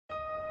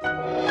Hello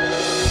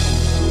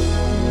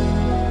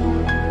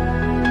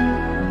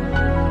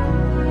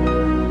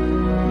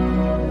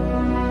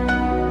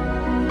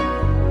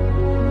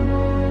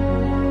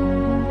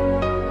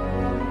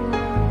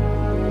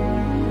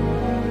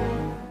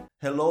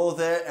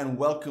there and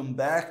welcome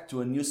back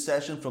to a new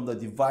session from the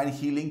Divine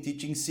Healing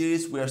Teaching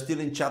Series. We are still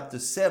in chapter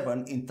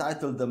 7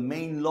 entitled The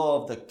Main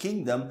Law of the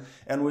Kingdom,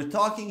 and we're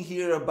talking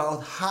here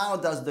about how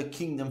does the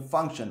kingdom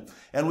function.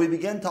 And we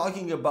began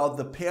talking about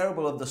the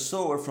parable of the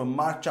sower from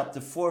Mark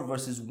chapter 4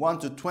 verses 1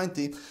 to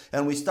 20,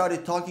 and we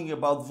started talking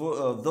about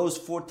those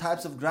 4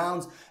 types of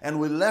grounds, and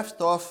we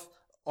left off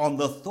on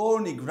the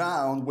thorny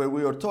ground where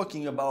we were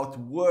talking about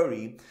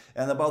worry,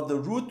 and about the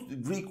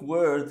root Greek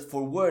word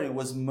for worry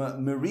was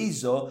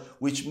merizo,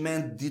 which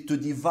meant to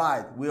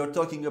divide. We are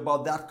talking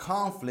about that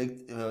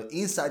conflict,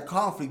 inside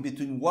conflict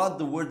between what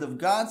the word of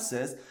God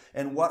says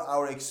and what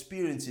our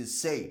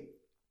experiences say.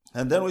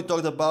 And then we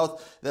talked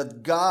about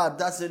that God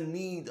doesn't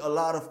need a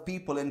lot of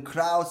people and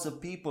crowds of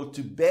people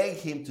to beg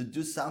him to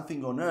do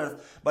something on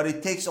earth, but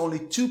it takes only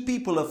 2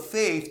 people of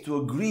faith to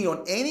agree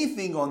on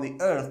anything on the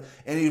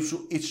earth, and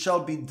it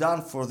shall be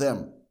done for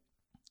them.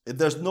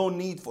 There's no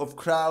need of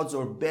crowds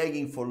or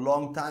begging for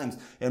long times.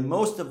 And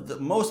most of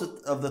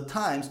the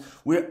times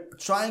we're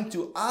trying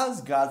to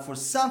ask God for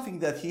something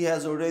that he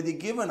has already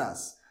given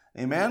us.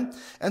 Amen.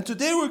 And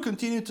today we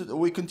continue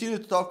to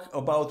talk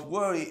about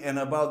worry and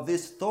about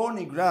this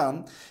thorny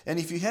ground. And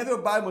if you have your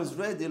Bibles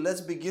ready,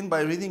 let's begin by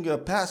reading a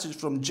passage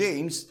from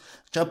James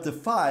chapter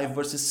 5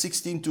 verses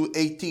 16 to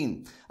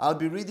 18. I'll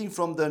be reading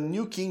from the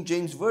New King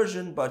James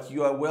Version, but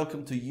you are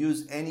welcome to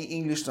use any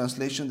English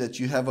translation that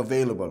you have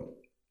available.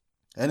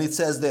 And it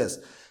says this: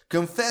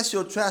 "Confess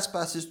your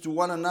trespasses to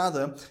one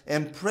another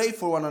and pray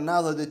for one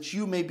another that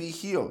you may be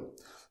healed.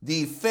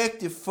 The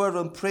effective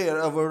fervent prayer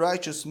of a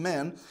righteous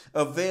man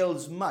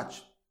avails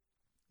much.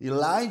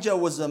 Elijah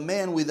was a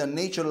man with a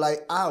nature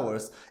like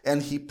ours,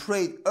 and he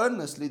prayed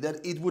earnestly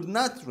that it would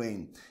not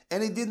rain.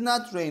 And it did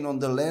not rain on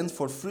the land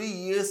for 3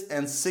 years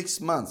and 6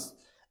 months.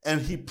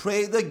 And he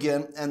prayed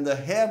again, and the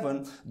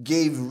heaven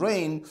gave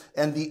rain,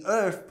 and the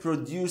earth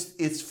produced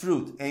its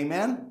fruit."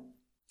 Amen?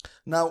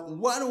 Now,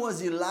 what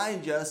was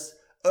Elijah's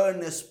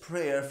earnest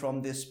prayer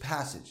from this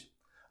passage?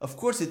 Of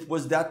course, it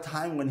was that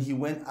time when he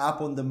went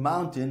up on the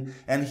mountain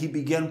and he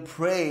began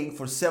praying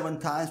for 7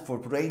 times for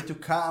rain to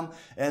come.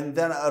 And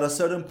then at a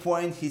certain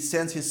point, he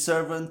sends his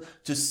servant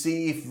to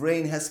see if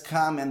rain has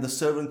come. And the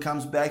servant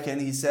comes back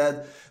and he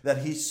said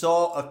that he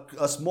saw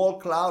a small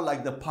cloud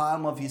like the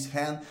palm of his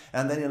hand.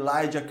 And then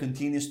Elijah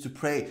continues to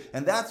pray.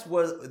 And that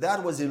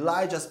was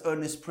Elijah's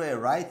earnest prayer,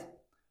 right?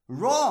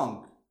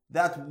 Wrong.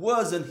 That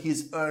wasn't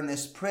his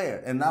earnest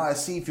prayer. And now I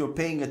see if you're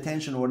paying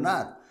attention or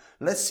not.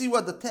 Let's see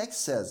what the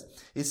text says.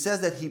 It says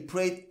that he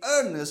prayed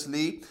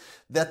earnestly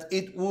that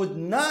it would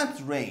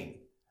not rain.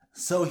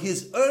 So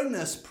his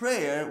earnest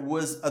prayer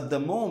was at the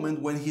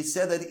moment when he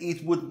said that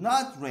it would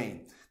not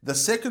rain. The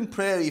second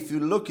prayer, if you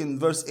look in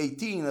verse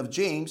 18 of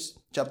James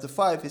chapter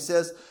 5, it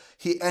says,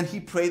 he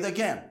prayed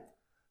again.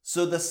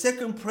 So the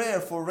second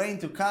prayer for rain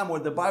to come, where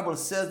the Bible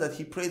says that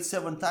he prayed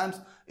 7 times,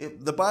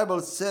 the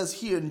Bible says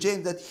here in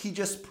James that he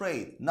just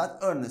prayed, not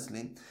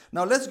earnestly.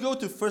 Now let's go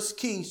to 1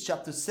 Kings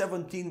chapter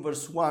 17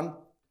 verse 1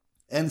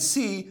 and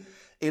see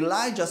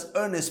Elijah's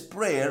earnest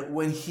prayer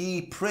when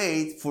he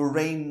prayed for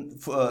rain,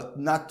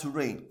 not to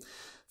rain.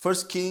 1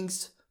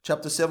 Kings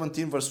chapter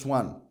 17 verse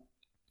 1.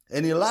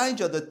 "And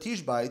Elijah the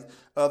Tishbite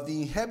of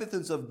the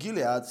inhabitants of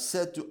Gilead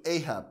said to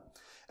Ahab,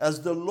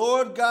 As the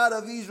Lord God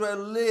of Israel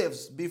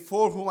lives,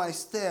 before whom I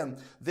stand,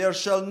 there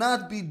shall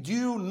not be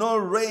dew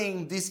nor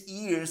rain these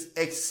years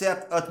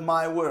except at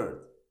my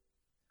word."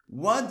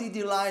 What did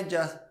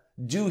Elijah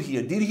do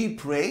here? Did he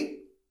pray?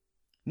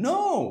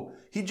 No,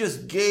 he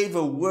just gave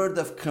a word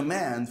of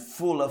command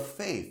full of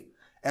faith.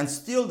 And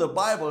still the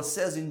Bible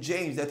says in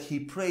James that he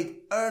prayed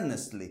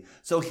earnestly.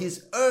 So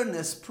his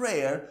earnest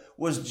prayer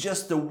was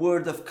just a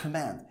word of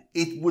command.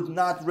 It would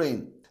not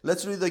rain.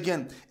 Let's read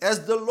again.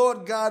 "As the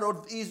Lord God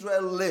of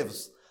Israel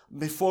lives,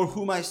 before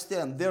whom I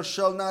stand, there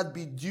shall not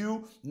be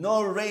dew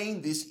nor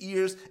rain these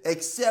years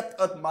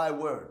except at my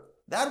word."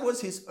 That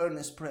was his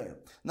earnest prayer.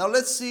 Now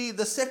let's see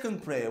the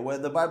second prayer where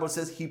the Bible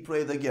says he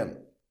prayed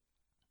again.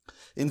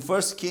 In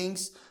 1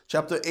 Kings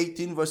chapter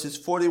 18 verses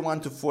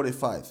 41 to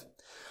 45.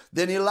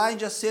 "Then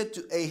Elijah said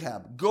to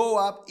Ahab, Go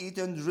up, eat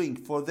and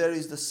drink, for there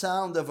is the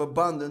sound of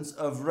abundance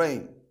of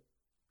rain."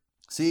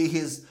 See,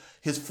 he's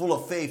full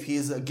of faith. He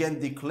is again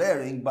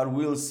declaring, but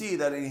we'll see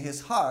that in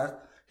his heart,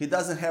 he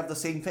doesn't have the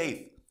same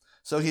faith.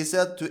 So he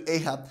said to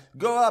Ahab,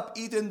 "Go up,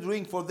 eat and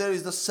drink, for there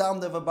is the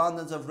sound of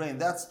abundance of rain."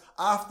 That's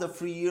after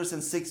 3 years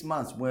and 6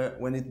 months,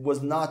 when it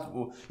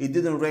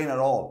didn't rain at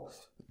all.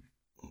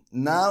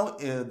 Now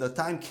the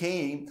time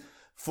came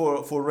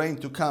for rain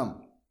to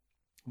come.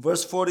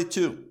 Verse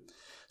 42.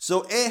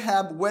 "So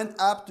Ahab went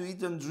up to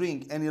eat and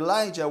drink, and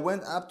Elijah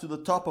went up to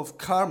the top of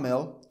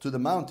Carmel, to the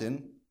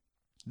mountain.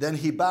 Then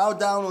he bowed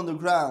down on the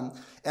ground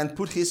and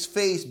put his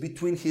face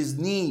between his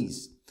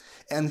knees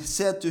and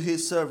said to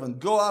his servant,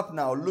 Go up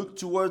now, look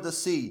toward the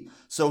sea.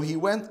 So he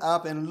went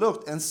up and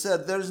looked and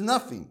said, There is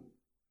nothing.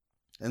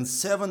 And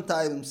 7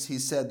 times he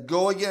said,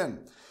 go again.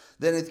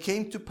 Then it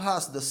came to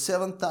pass the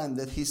 7th time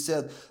that he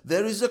said,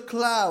 there is a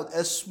cloud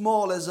as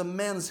small as a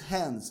man's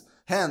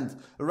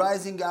hand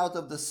rising out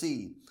of the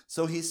sea.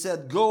 So he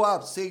said, go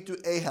up, say to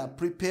Ahab,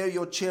 prepare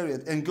your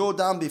chariot and go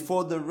down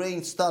before the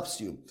rain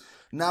stops you.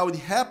 Now it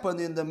happened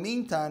in the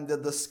meantime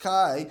that the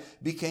sky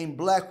became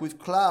black with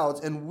clouds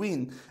and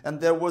wind,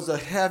 and there was a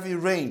heavy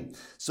rain.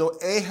 So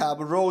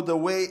Ahab rode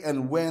away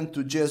and went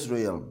to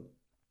Jezreel.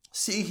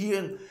 See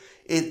here,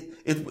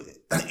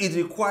 it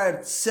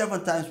required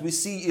 7 times. We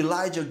see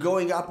Elijah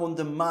going up on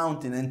the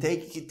mountain and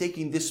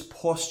taking this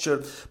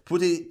posture,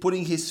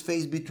 putting his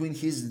face between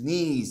his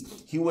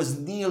knees. He was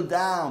kneeled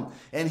down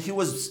and he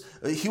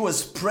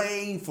was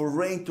praying for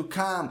rain to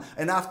come.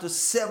 And after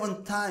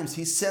 7 times,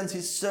 he sends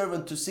his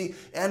servant to see.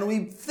 And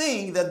we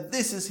think that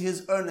this is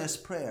his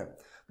earnest prayer.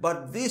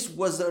 But this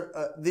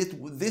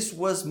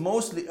was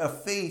mostly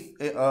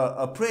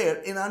a prayer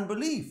in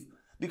unbelief.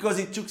 Because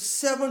it took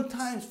 7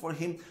 times for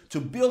him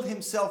to build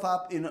himself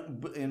up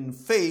in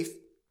faith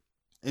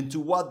into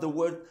what the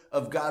word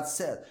of God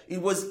said. It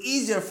was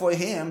easier for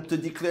him to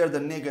declare the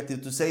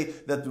negative, to say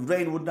that the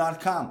rain would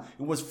not come.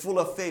 It was full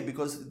of faith,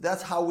 because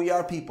that's how we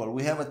are people.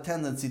 We have a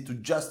tendency to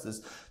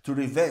justice, to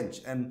revenge.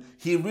 And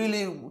he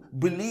really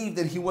believed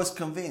and he was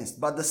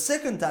convinced. But the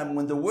second time,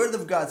 when the word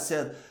of God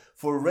said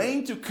for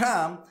rain to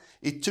come,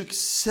 it took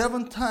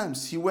 7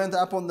 times. He went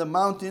up on the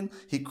mountain,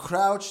 he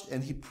crouched,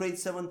 and he prayed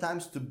 7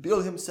 times to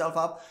build himself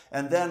up.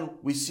 And then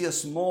we see a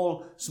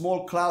small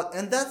cloud.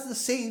 And that's the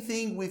same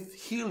thing with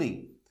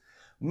healing.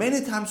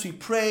 Many times we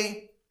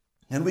pray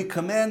and we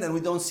command and we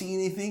don't see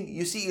anything.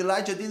 You see,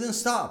 Elijah didn't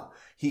stop.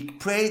 He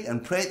prayed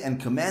and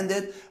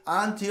commanded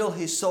until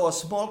he saw a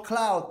small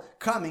cloud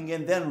coming,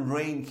 and then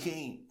rain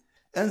came.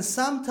 And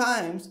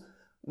sometimes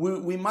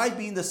we might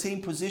be in the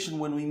same position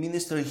when we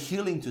minister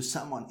healing to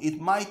someone. It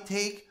might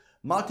take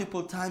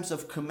multiple times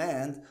of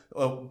command,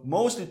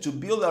 mostly to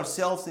build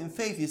ourselves in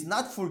faith. It's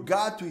not for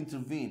God to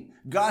intervene.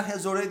 God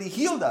has already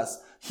healed us.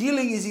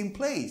 Healing is in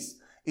place.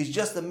 It's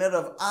just a matter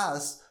of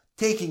us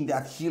taking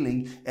that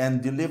healing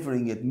and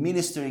delivering it,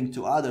 ministering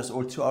to others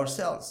or to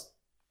ourselves.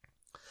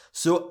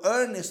 So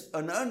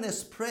an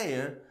earnest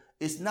prayer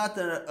is not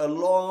a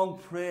long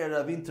prayer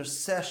of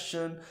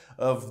intercession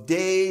of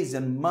days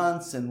and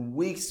months and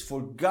weeks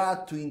for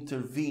God to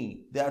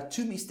intervene. There are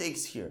 2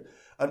 mistakes here.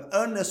 An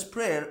earnest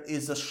prayer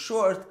is a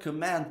short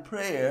command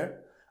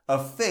prayer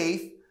of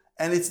faith,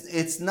 and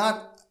it's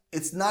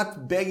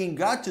not begging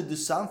God to do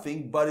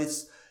something, but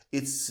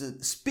it's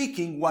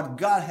speaking what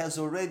God has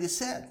already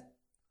said.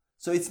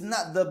 So it's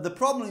not the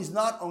problem is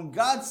not on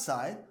God's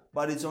side,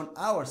 but it's on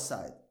our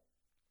side.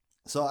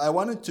 So I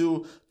wanted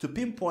to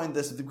pinpoint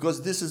this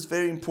because this is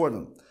very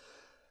important.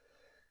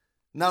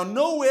 Now,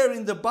 nowhere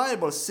in the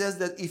Bible says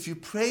that if you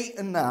pray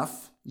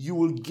enough, you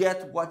will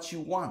get what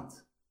you want.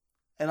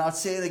 And I'll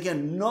say it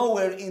again,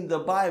 nowhere in the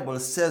Bible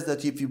says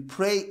that if you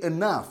pray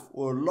enough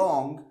or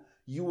long,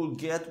 you will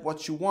get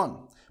what you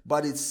want.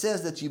 But it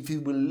says that if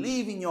you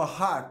believe in your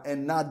heart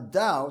and not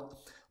doubt,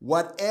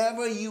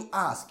 whatever you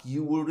ask,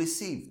 you will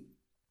receive.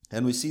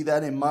 And we see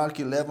that in Mark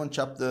 11,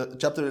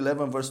 chapter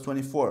 11, verse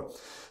 24.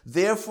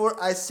 Therefore,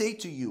 I say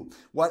to you,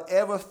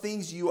 whatever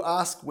things you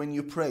ask when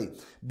you pray,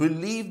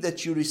 believe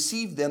that you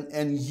receive them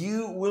and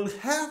you will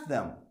have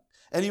them.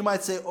 And you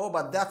might say, oh,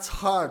 but that's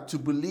hard to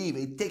believe.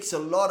 It takes a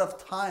lot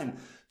of time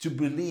to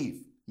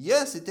believe.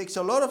 Yes, it takes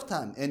a lot of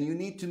time. And you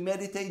need to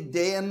meditate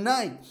day and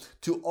night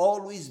to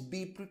always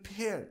be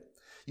prepared.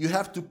 You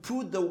have to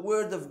put the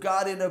word of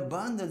God in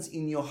abundance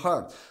in your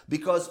heart,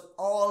 because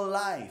all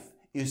life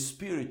is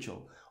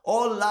spiritual.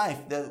 All life,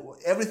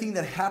 everything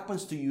that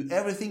happens to you,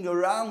 everything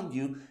around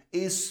you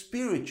is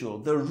spiritual.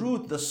 The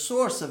root, the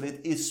source of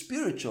it is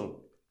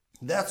spiritual.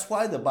 That's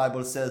why the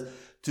Bible says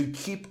to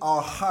keep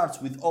our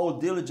hearts with all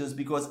diligence,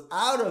 because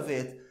out of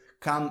it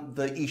come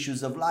the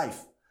issues of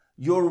life.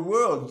 Your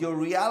world, your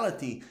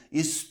reality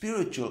is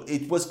spiritual.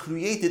 It was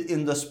created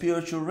in the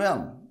spiritual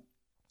realm.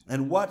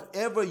 And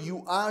whatever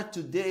you are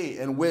today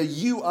and where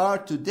you are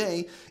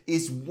today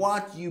is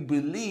what you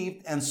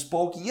believed and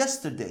spoke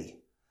yesterday.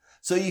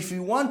 So if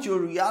you want your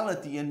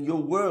reality and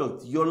your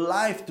world, your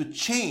life to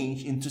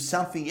change into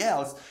something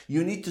else,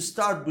 you need to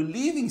start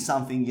believing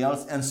something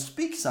else and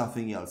speak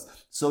something else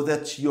so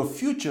that your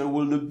future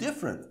will look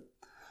different.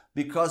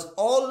 Because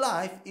all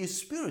life is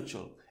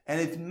spiritual, and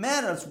it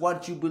matters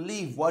what you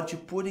believe, what you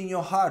put in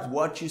your heart,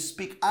 what you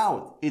speak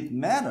out. It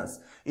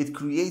matters. It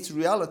creates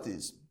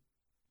realities.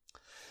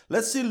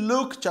 Let's see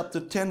Luke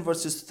chapter 10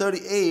 verses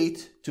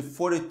 38 to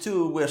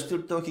 42. We're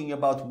still talking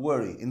about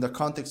worry in the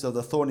context of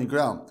the thorny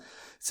ground.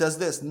 It says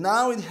this,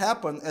 now it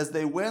happened as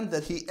they went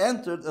that he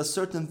entered a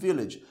certain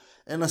village,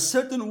 and a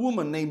certain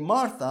woman named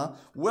Martha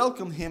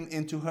welcomed him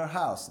into her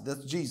house.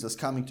 That's Jesus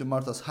coming to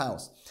Martha's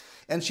house.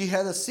 And she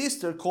had a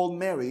sister called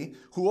Mary,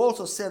 who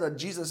also sat at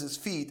Jesus'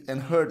 feet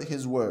and heard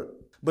his word.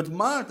 But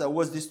Martha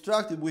was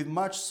distracted with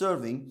much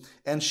serving,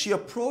 and she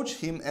approached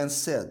him and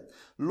said,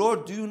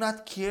 Lord, do you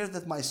not care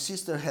that my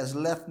sister has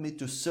left me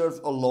to serve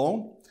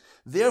alone?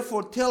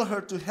 Therefore tell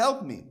her to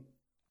help me.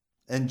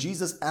 And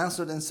Jesus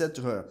answered and said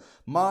to her,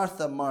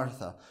 Martha,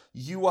 Martha,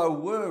 you are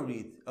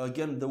worried.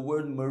 Again, the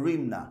word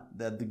merimna,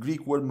 the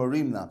Greek word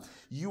merimna.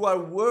 You are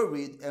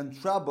worried and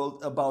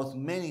troubled about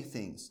many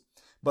things.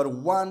 But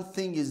one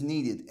thing is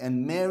needed,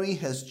 and Mary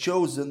has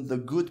chosen the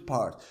good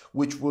part,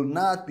 which will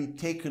not be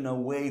taken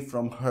away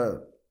from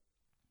her.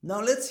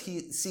 Now let's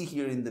see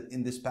here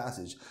in this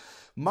passage.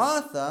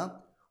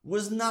 Martha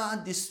was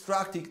not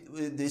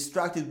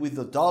distracted with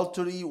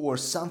adultery or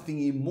something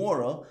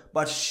immoral,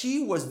 but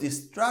she was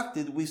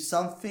distracted with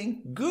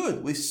something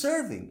good, with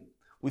serving,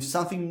 with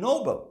something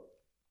noble.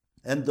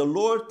 And the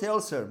Lord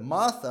tells her,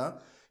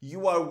 Martha,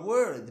 you are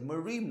worried,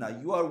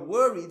 merimna, you are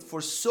worried for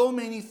so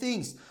many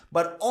things,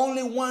 but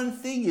only one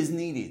thing is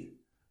needed: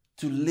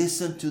 to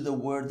listen to the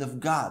word of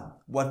God.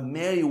 What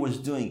Mary was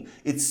doing,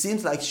 it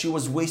seems like she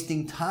was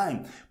wasting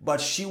time,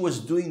 but she was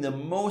doing the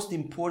most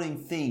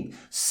important thing,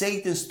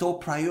 Satan's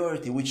top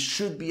priority, which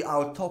should be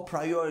our top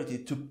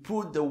priority, to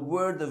put the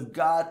word of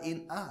God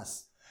in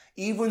us.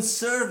 Even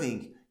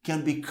serving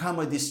can become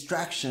a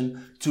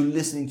distraction to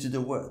listening to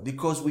the word,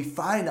 because we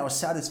find our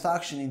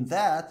satisfaction in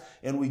that,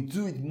 and we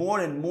do it more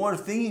and more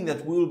thinking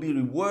that we will be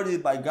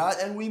rewarded by God,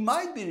 and we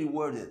might be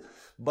rewarded.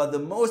 But the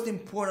most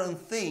important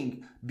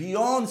thing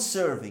beyond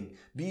serving,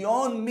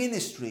 beyond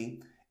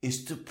ministry,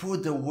 is to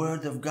put the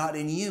word of God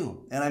in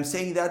you. And I'm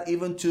saying that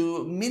even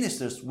to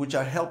ministers, which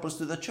are helpers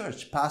to the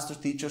church, pastors,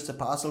 teachers,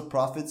 apostles,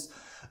 prophets,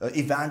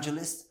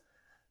 evangelists.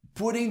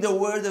 Putting the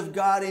word of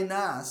God in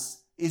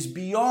us is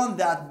beyond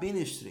that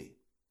ministry.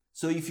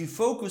 So if you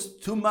focus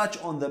too much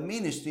on the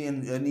ministry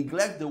and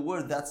neglect the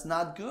word, that's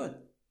not good.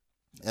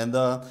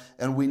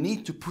 And we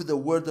need to put the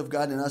word of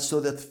God in us so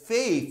that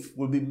faith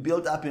will be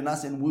built up in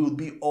us and we will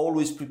be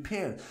always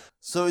prepared.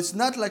 So it's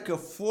not like a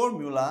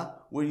formula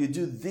where you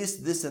do this,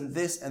 this, and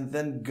this, and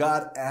then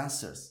God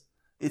answers.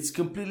 It's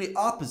completely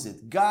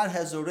opposite. God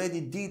has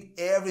already did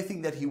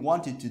everything that He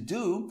wanted to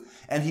do,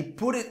 and He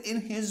put it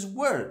in His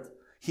word.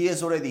 He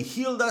has already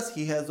healed us.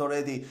 He has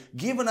already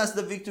given us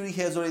the victory.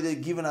 He has already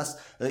given us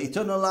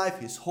eternal life,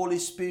 His Holy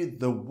Spirit,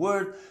 the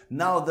Word.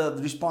 Now the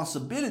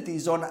responsibility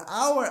is on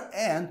our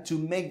end to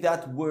make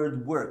that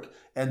Word work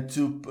and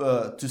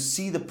to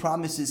see the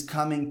promises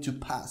coming to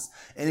pass.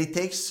 And it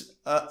takes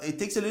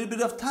a little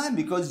bit of time,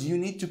 because you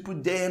need to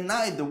put day and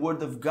night the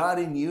Word of God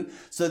in you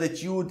so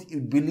that you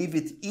would believe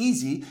it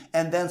easy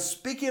and then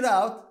speak it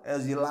out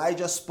as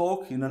Elijah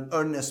spoke in an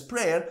earnest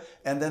prayer,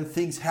 and then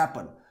things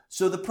happen.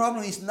 So the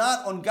problem is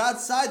not on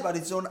God's side, but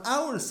it's on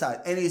our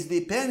side. And it's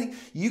depending,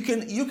 you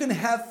can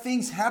have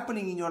things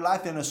happening in your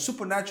life and a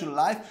supernatural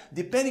life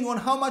depending on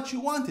how much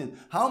you want it,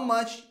 how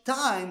much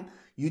time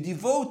you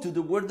devote to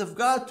the Word of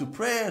God, to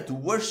prayer, to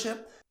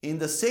worship. In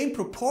the same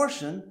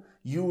proportion,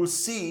 you will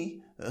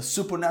see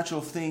supernatural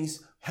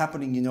things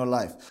happening in your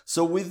life.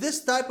 So with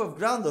this type of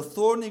ground, the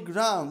thorny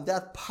ground,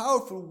 that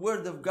powerful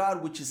Word of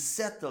God which is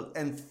settled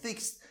and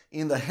fixed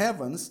in the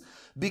heavens,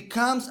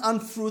 becomes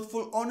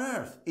unfruitful on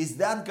earth. Is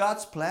that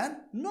God's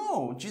plan?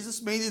 No,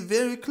 Jesus made it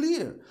very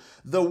clear.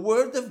 The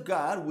word of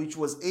God, which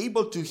was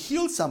able to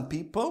heal some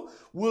people,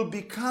 will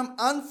become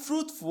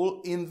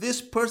unfruitful in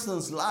this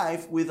person's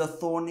life with a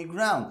thorny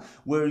ground,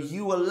 where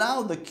you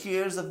allow the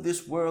cares of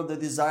this world, the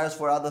desires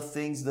for other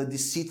things, the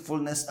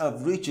deceitfulness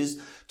of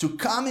riches to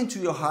come into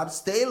your heart,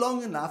 stay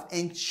long enough,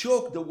 and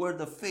choke the word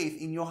of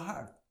faith in your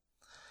heart.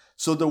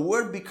 So the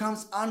word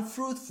becomes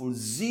unfruitful.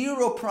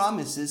 Zero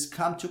promises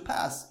come to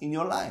pass in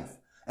your life.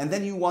 And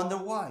then you wonder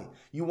why.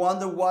 You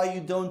wonder why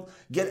you don't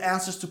get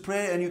answers to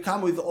prayer, and you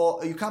come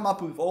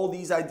up with all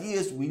these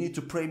ideas. We need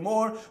to pray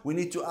more. We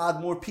need to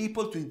add more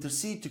people to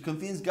intercede, to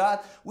convince God.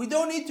 We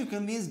don't need to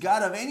convince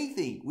God of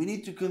anything. We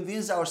need to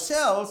convince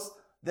ourselves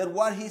that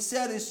what He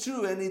said is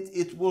true, and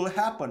it will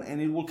happen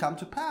and it will come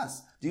to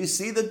pass. Do you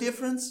see the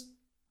difference?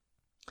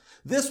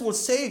 This will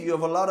save you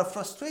of a lot of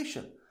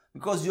frustration,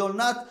 because you'll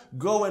not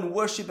go and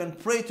worship and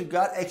pray to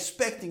God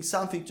expecting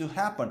something to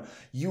happen.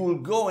 You will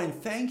go and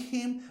thank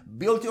Him,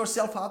 build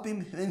yourself up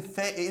in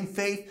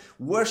faith,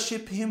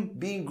 worship Him,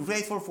 being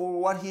grateful for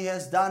what He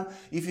has done.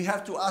 If you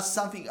have to ask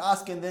something,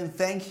 ask and then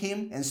thank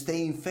Him and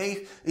stay in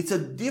faith. It's a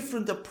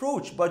different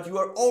approach, but you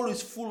are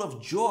always full of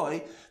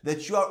joy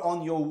that you are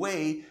on your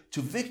way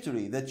to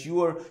victory, that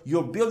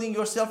you're building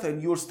yourself,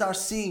 and you'll start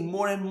seeing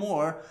more and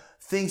more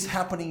things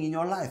happening in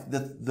your life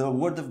that the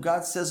Word of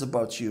God says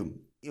about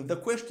you. If the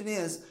question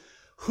is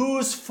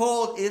whose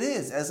fault it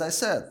is, as I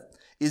said,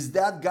 is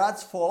that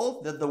God's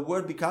fault that the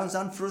word becomes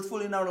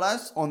unfruitful in our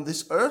lives on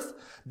this earth?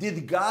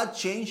 Did God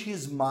change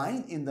His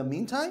mind in the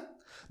meantime?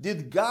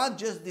 Did God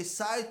just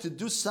decide to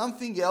do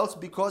something else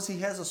because He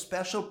has a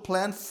special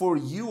plan for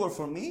you or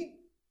for me?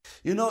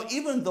 You know,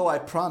 even though I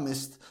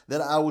promised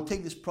that I will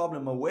take this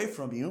problem away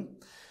from you,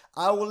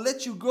 I will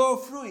let you go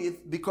through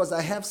it because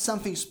I have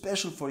something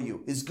special for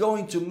you. It's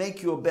going to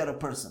make you a better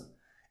person.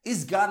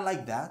 Is God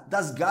like that?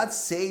 Does God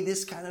say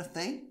this kind of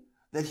thing?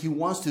 That He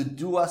wants to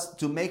do us,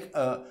 to make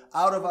out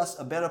of us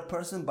a better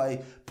person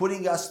by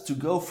putting us to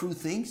go through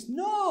things?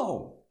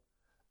 No,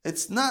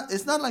 it's not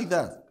like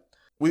that.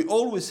 We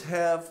always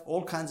have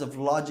all kinds of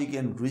logic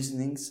and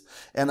reasonings.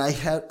 And I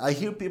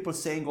hear people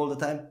saying all the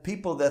time,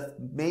 people that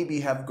maybe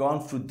have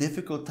gone through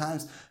difficult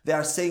times, they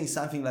are saying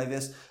something like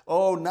this: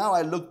 oh, now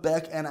I look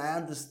back and I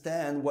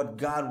understand what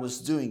God was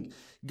doing.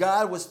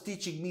 God was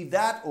teaching me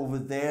that over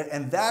there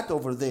and that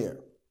over there.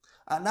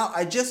 Now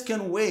I just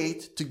can't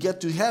wait to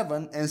get to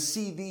heaven and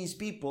see these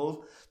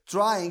people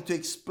trying to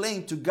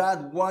explain to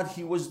God what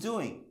He was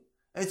doing.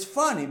 It's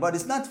funny, but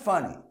it's not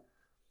funny.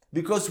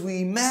 Because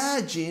we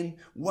imagine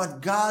what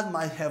God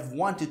might have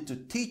wanted to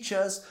teach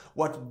us,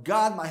 what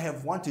God might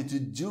have wanted to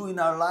do in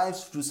our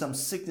lives through some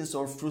sickness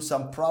or through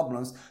some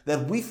problems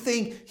that we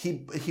think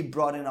He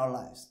brought in our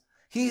lives.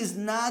 He is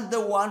not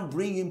the one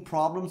bringing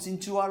problems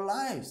into our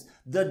lives.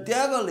 The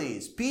devil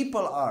is,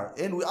 people are,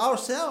 and we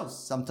ourselves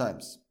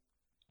sometimes.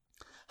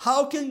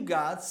 How can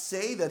God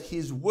say that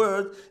His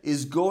word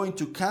is going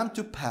to come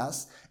to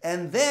pass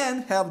and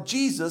then have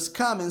Jesus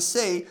come and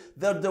say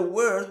that the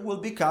word will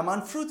become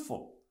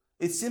unfruitful?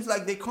 It seems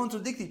like they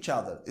contradict each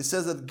other. It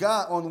says that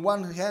God, on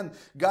one hand,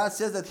 God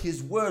says that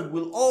His word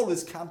will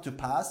always come to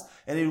pass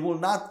and it will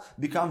not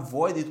become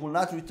void, it will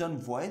not return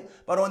void.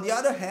 But on the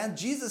other hand,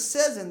 Jesus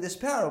says in this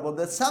parable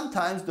that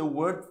sometimes the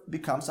word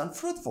becomes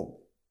unfruitful.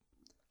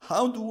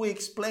 How do we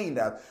explain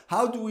that?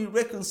 How do we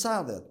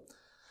reconcile that?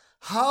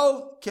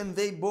 How can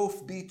they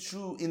both be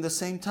true in the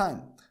same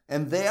time?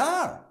 And they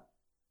are.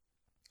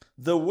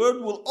 The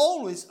word will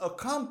always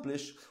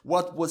accomplish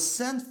what was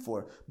sent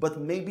for,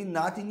 but maybe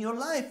not in your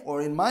life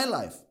or in my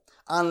life,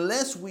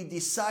 unless we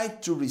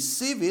decide to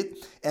receive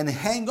it and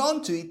hang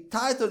on to it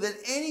tighter than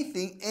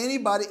anything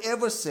anybody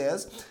ever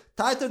says,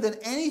 tighter than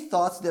any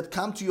thoughts that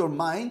come to your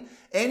mind,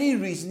 any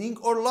reasoning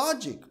or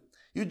logic.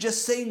 You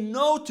just say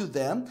no to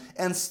them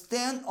and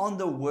stand on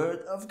the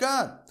word of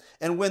God.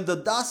 And when the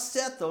dust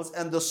settles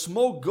and the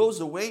smoke goes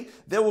away,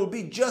 there will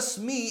be just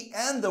me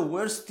and the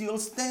word still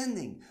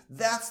standing.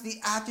 That's the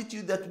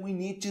attitude that we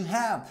need to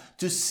have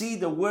to see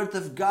the word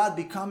of God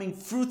becoming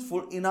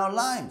fruitful in our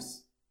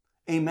lives.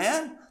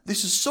 Amen?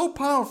 This is so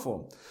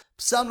powerful.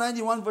 Psalm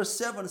 91 verse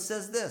 7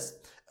 says this: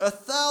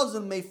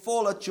 1,000 may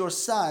fall at your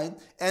side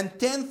and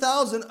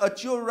 10,000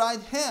 at your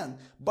right hand,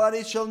 but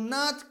it shall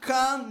not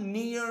come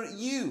near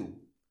you.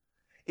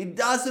 It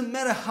doesn't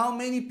matter how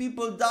many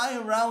people die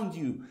around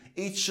you.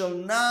 It shall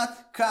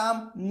not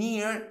come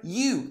near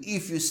you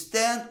if you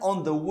stand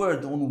on the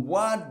word, on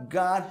what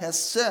God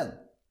has said.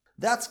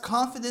 That's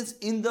confidence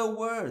in the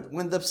word.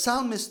 When the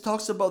psalmist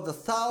talks about the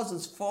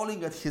thousands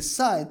falling at his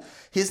side,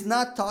 he's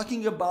not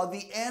talking about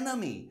the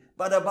enemy,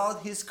 but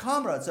about his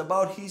comrades,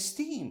 about his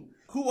team.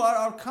 Who are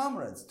our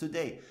comrades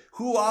today?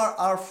 Who are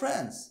our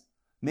friends?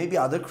 Maybe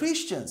other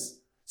Christians.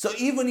 So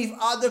even if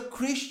other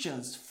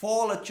Christians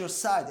fall at your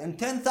side and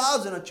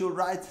 10,000 at your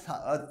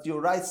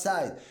right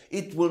side,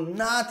 it will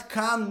not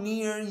come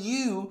near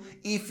you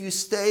if you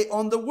stay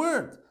on the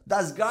word.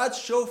 Does God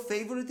show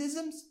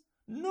favoritisms?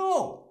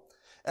 No.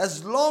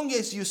 As long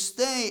as you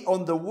stay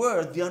on the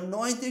word, the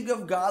anointing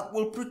of God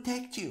will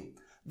protect you.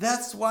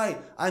 That's why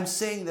I'm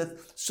saying that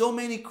so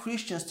many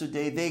Christians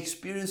today, they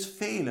experience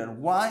failure.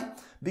 Why?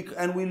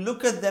 And we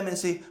look at them and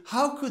say,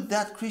 how could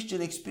that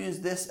Christian experience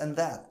this and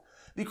that?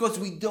 Because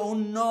we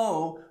don't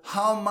know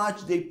how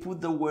much they put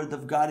the word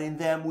of God in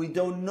them. We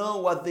don't know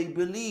what they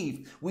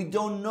believed. We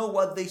don't know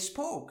what they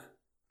spoke.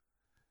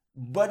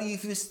 But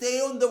if you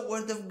stay on the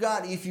word of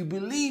God, if you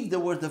believe the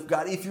word of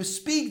God, if you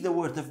speak the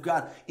word of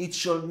God, it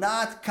shall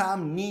not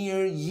come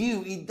near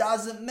you. It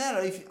doesn't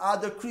matter if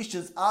other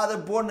Christians, other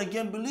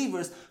born-again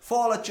believers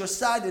fall at your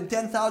side and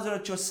 10,000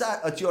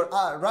 at your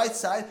right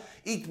side,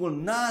 it will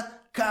not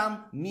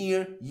come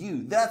near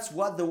you. That's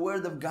what the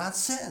word of God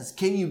says.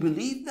 Can you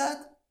believe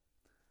that?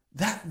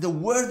 That the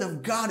word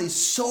of God is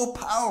so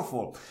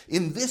powerful.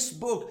 In this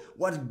book,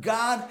 what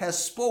God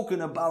has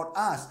spoken about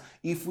us,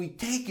 if we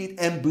take it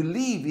and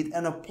believe it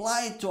and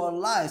apply it to our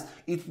lives,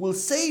 it will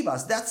save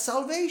us. That's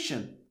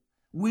salvation.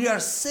 We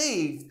are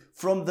saved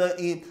from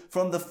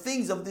the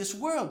things of this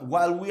world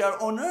while we are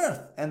on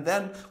earth, and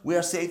then we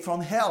are saved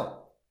from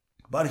hell.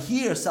 But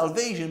here,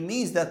 salvation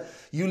means that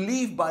you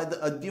live by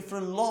a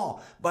different law,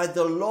 by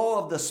the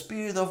law of the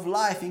Spirit of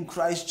life in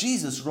Christ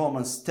Jesus,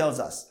 Romans tells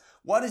us.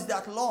 What is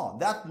that law?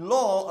 That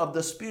law of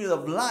the Spirit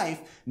of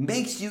life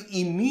makes you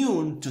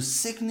immune to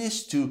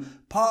sickness, to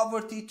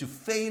poverty, to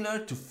failure,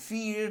 to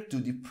fear, to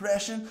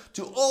depression,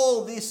 to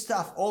all this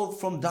stuff, all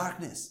from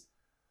darkness.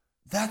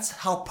 That's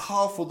how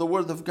powerful the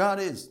Word of God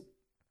is.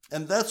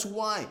 And that's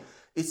why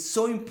it's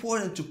so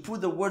important to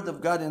put the Word of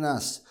God in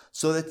us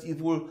so that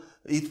it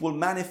will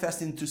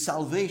manifest into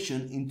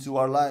salvation into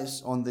our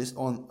lives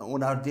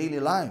on our daily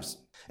lives.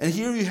 And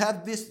here you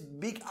have this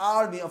big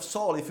army of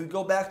Saul, if we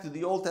go back to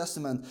the Old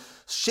Testament,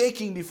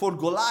 shaking before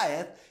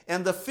Goliath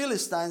and the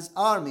Philistines'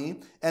 army,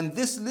 and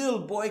this little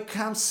boy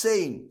comes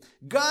saying,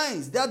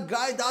 guys, that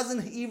guy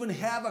doesn't even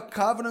have a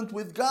covenant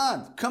with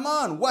God. Come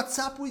on, what's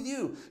up with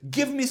you?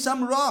 Give me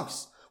some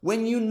rocks.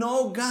 When you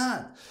know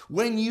God,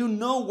 when you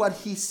know what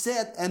He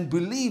said and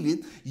believe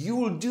it, you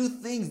will do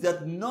things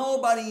that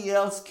nobody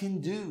else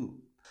can do.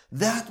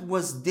 That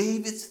was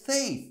David's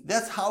faith.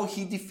 That's how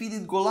he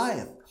defeated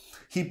Goliath.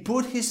 He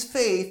put his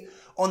faith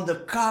on the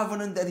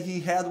covenant that he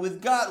had with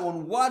God,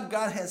 on what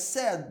God has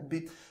said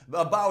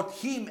about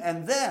him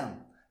and them.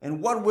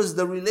 And what was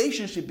the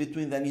relationship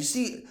between them? You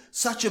see,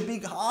 such a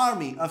big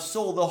army of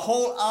Saul, the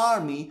whole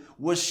army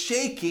was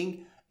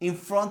shaking in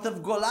front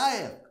of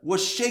Goliath,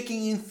 was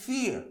shaking in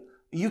fear.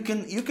 You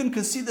can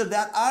consider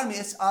that army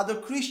as other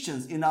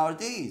Christians in our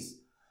days.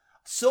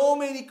 So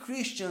many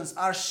Christians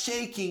are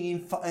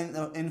shaking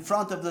in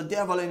front of the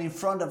devil and in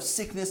front of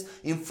sickness,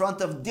 in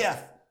front of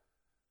death.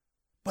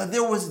 But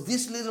there was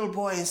this little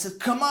boy and said,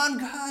 come on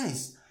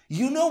guys,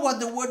 you know what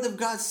the word of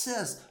God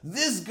says.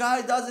 This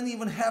guy doesn't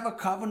even have a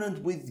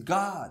covenant with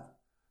God.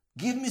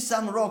 Give me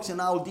some rocks and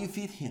I'll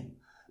defeat him.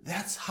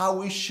 That's how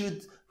we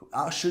should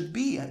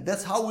be.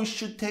 That's how we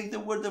should take the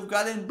word of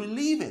God and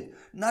believe it.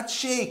 Not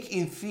shake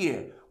in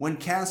fear when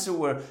cancer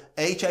or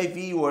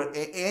HIV or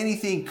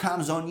anything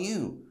comes on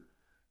you.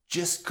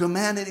 Just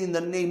command it in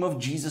the name of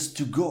Jesus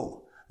to go.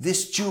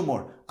 This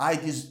tumor, I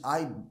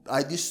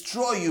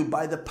destroy you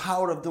by the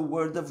power of the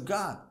word of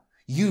God.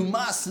 You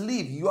must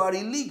live. You are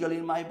illegal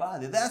in my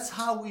body. That's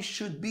how we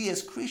should be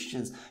as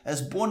Christians,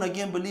 as born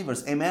again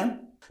believers.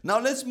 Amen? Now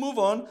let's move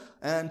on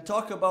and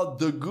talk about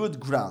the good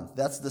ground.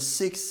 That's the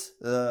sixth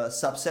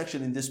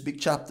subsection in this big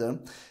chapter.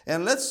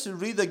 And let's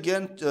read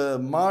again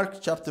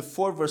Mark chapter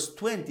 4 verse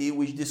 20,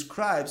 which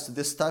describes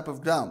this type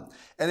of ground.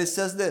 And it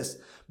says this,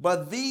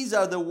 but these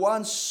are the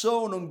ones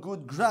sown on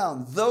good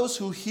ground, those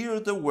who hear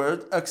the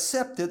word,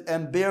 accept it,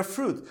 and bear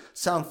fruit.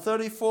 Some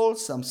 30-fold,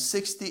 some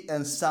 60,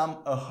 and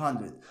some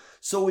 100.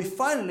 So we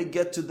finally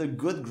get to the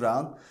good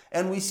ground,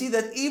 and we see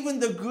that even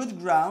the good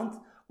ground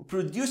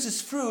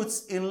produces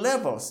fruits in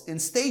levels, in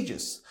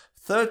stages.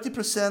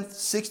 30%,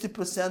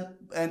 60%,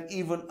 and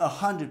even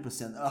 100%,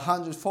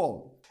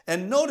 100-fold.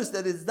 And notice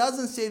that it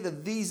doesn't say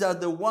that these are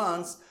the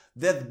ones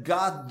that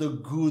got the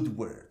good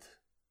word.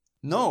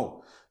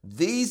 No,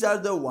 these are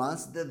the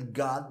ones that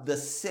got the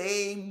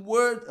same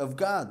word of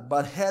God,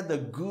 but had a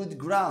good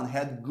ground,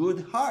 had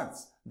good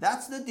hearts.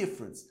 That's the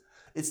difference.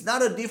 It's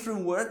not a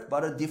different word,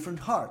 but a different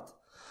heart.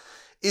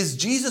 Is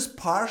Jesus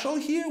partial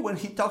here when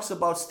he talks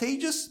about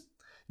stages?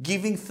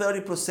 Giving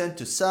 30%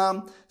 to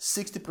some,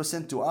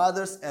 60% to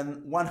others,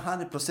 and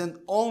 100%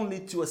 only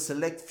to a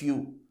select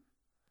few.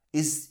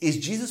 Is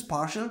Jesus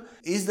partial?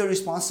 Is the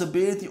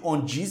responsibility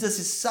on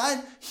Jesus'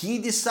 side? He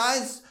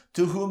decides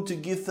to whom to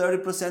give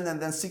 30%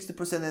 and then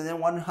 60% and then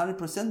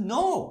 100%?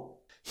 No.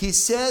 He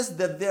says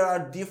that there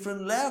are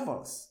different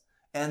levels.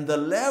 And the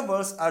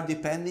levels are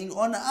depending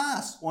on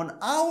us, on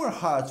our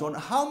hearts, on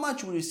how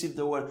much we receive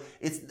the word.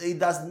 It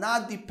does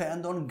not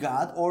depend on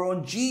God or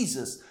on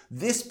Jesus.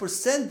 This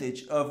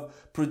percentage of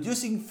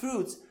producing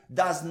fruits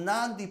does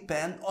not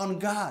depend on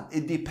God.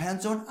 It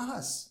depends on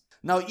us.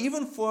 Now,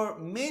 even for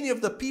many of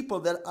the people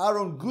that are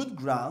on good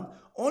ground,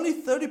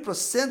 only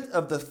 30%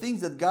 of the things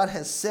that God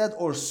has said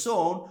or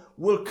sown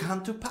will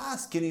come to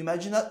pass. Can you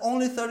imagine that?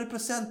 Only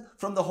 30%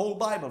 from the whole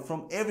Bible,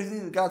 from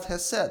everything that God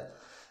has said.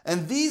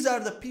 And these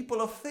are the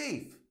people of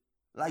faith,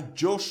 like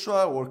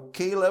Joshua or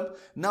Caleb.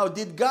 Now,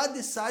 did God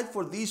decide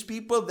for these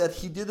people that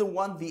he didn't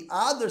want the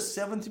other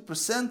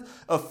 70%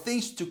 of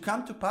things to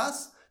come to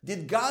pass?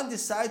 Did God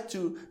decide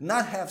to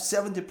not have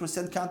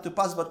 70% come to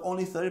pass, but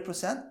only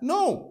 30%?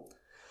 No.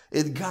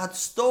 It got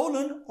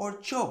stolen or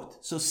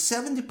choked. So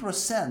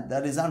 70%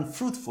 that is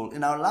unfruitful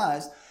in our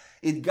lives,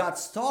 it got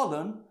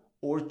stolen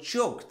or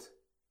choked.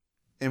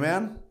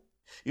 Amen?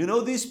 You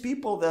know, these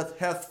people that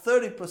have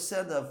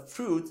 30% of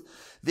fruit,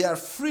 they are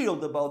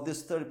thrilled about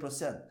this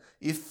 30%.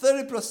 If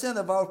 30%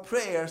 of our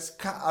prayers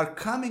are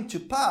coming to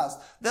pass,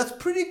 that's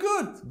pretty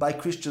good by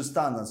Christian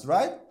standards,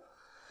 right?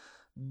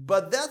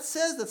 But that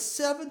says that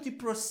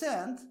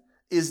 70%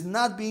 is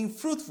not being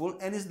fruitful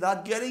and is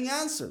not getting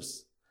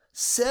answers.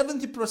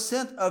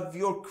 70% of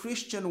your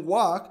Christian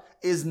walk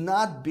is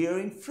not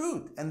bearing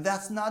fruit, and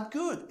that's not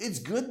good. It's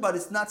good, but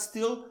it's not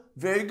still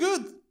very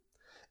good.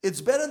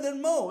 It's better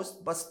than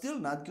most, but still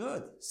not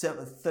good.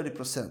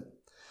 30%.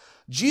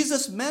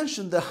 Jesus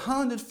mentioned the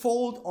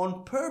 100-fold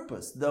on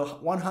purpose, the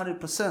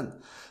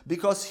 100%,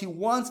 because he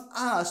wants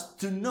us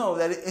to know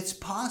that it's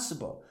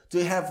possible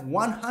to have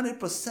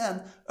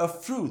 100%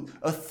 of fruit,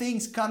 of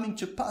things coming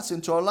to pass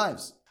into our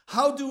lives.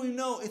 How do we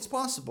know it's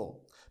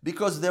possible?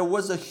 Because there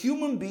was a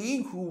human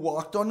being who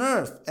walked on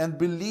earth and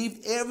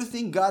believed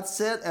everything God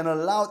said and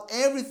allowed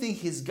everything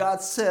his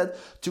God said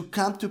to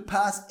come to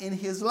pass in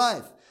his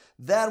life.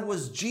 That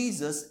was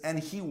Jesus, and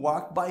he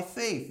walked by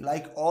faith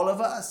like all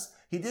of us.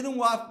 He didn't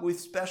walk with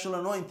special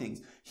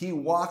anointings. He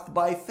walked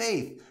by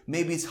faith.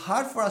 Maybe it's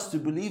hard for us to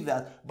believe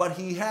that, but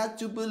he had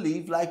to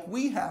believe like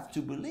we have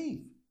to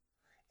believe.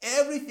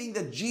 Everything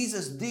that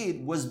Jesus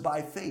did was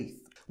by faith.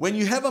 When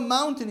you have a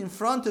mountain in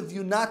front of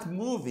you not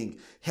moving,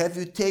 have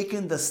you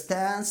taken the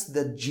stance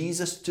that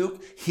Jesus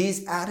took,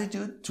 his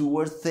attitude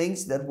toward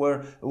things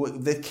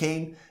that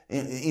came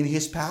in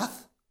his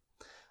path?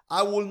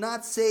 I will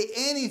not say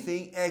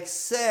anything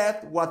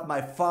except what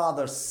my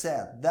Father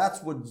said.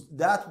 That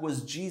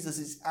was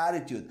Jesus'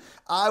 attitude.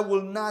 I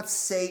will not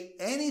say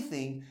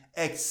anything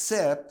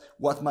except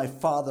what my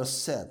Father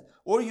said.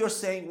 Or you're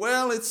saying,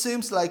 well, it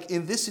seems like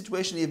in this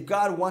situation, if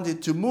God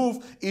wanted to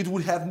move, it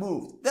would have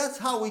moved. That's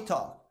how we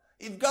talk.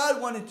 If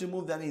God wanted to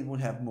move, then it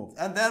would have moved.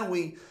 And then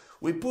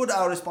we put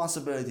our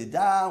responsibility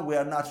down. We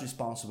are not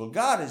responsible.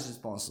 God is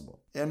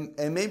responsible. And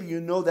maybe you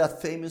know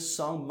that famous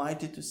song,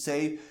 Mighty to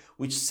Save,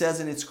 which says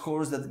in its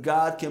chorus that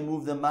God can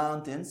move the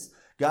mountains.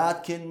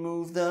 God can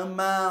move the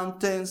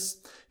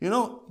mountains. You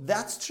know,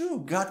 that's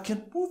true. God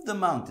can move the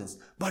mountains.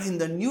 But in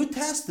the New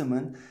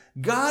Testament,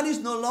 God is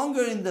no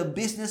longer in the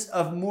business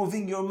of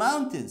moving your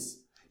mountains.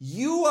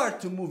 You are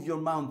to move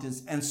your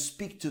mountains and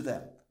speak to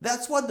them.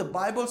 That's what the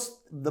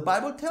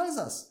Bible tells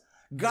us.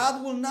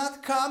 God will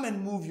not come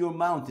and move your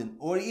mountain.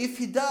 Or if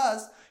He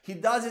does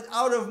it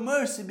out of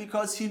mercy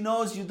because He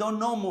knows you don't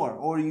know more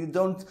or you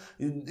don't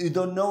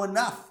know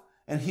enough.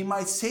 And He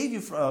might save you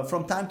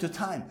from time to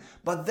time.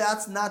 But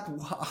that's not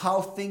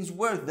how things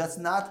work. That's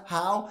not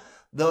how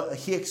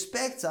He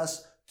expects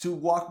us to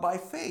walk by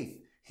faith.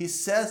 He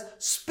says,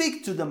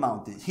 speak to the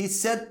mountains. He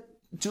said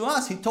to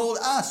us, He told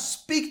us,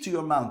 speak to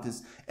your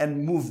mountains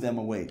and move them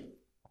away.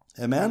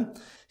 Amen.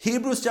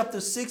 Hebrews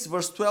chapter 6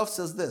 verse 12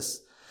 says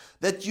this,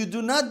 that you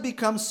do not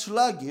become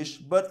sluggish,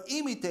 but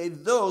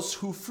imitate those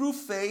who through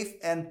faith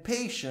and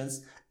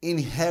patience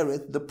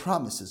inherit the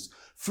promises.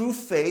 Through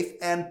faith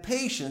and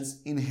patience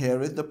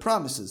inherit the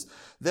promises.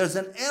 There's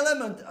an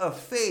element of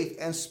faith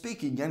and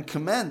speaking and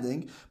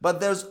commanding, but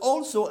there's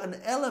also an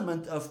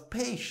element of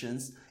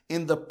patience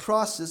in the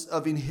process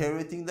of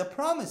inheriting the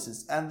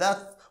promises. And that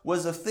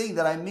was a thing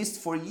that I missed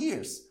for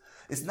years.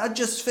 It's not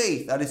just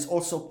faith, that it's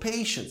also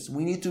patience.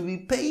 We need to be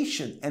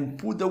patient and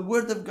put the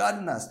Word of God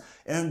in us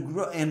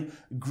and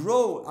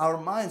grow our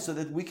minds so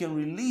that we can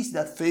release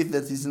that faith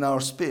that is in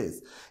our spirit.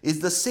 It's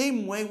the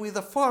same way with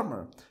a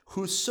farmer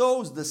who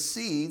sows the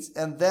seeds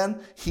and then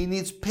he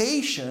needs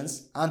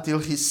patience until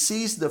he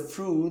sees the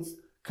fruits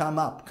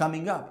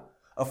coming up.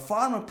 A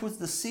farmer puts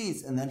the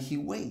seeds and then he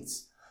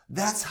waits.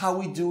 That's how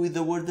we do with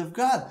the Word of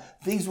God.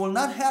 Things will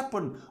not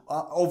happen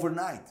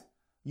overnight.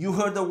 You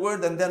heard the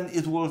word and then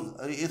it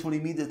will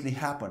immediately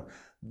happen.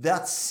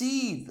 That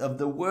seed of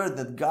the word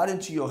that got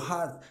into your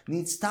heart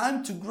needs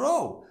time to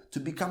grow,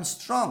 to become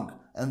strong.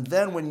 And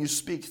then when you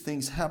speak,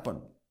 things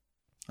happen.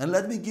 And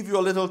let me give you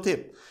a little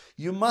tip.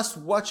 You must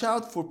watch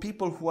out for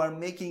people who are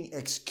making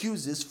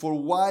excuses for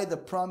why the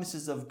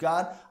promises of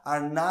God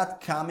are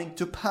not coming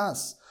to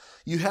pass.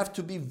 You have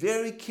to be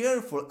very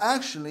careful.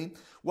 Actually,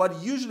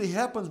 what usually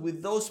happens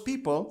with those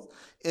people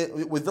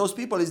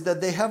is that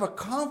they have a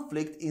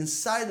conflict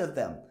inside of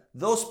them.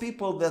 Those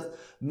people that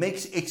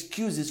make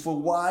excuses for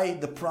why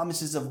the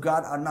promises of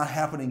God are not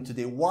happening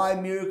today, why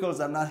miracles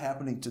are not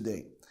happening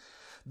today.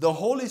 The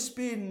Holy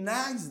Spirit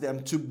nags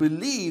them to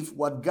believe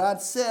what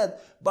God said,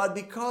 but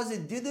because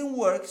it didn't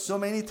work so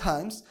many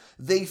times,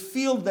 they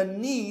feel the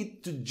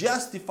need to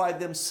justify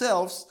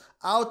themselves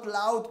out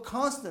loud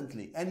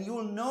constantly. And you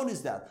will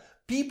notice that.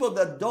 People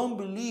that don't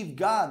believe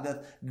God,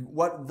 that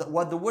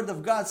what the Word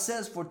of God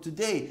says for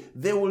today,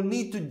 they will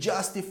need to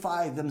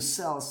justify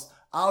themselves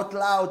out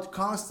loud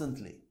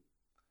constantly.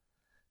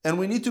 And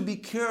we need to be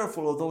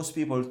careful of those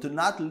people, to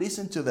not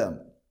listen to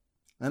them.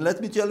 And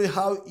let me tell you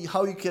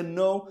how you can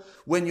know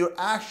when you're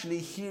actually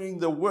hearing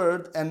the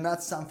Word and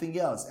not something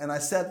else. And I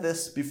said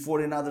this before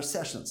in other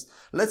sessions.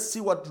 Let's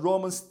see what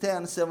Romans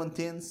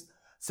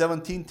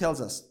 10:17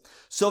 tells us.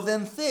 So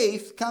then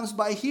faith comes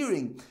by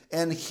hearing,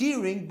 and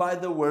hearing by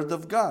the Word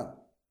of God.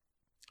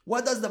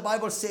 What does the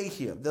Bible say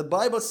here? The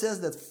Bible says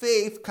that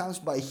faith comes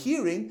by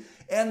hearing,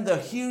 and the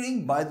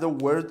hearing by the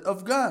Word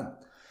of God.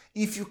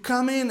 If you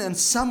come in and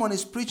someone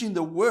is preaching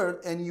the Word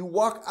and you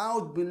walk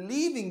out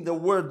believing the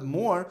Word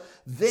more,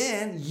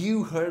 then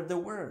you heard the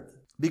Word,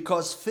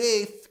 because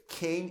faith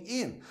came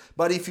in.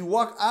 But if you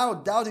walk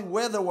out doubting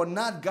whether or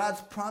not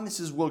God's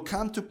promises will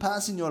come to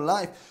pass in your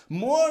life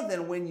more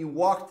than when you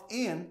walked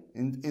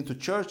into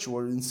church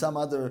or in some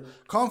other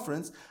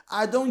conference,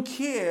 I don't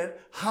care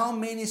how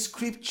many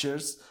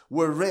scriptures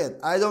were read.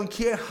 I don't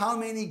care how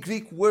many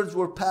Greek words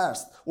were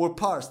parsed.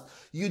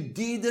 You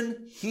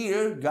didn't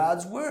hear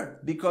God's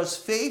word because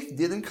faith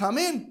didn't come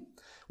in.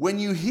 When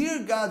you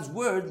hear God's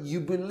word, you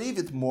believe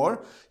it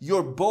more.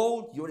 You're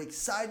bold, you're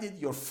excited,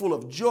 you're full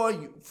of joy,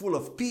 you're full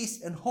of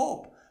peace and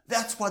hope.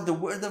 That's what the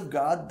Word of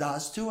God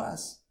does to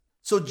us.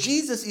 So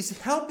Jesus is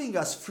helping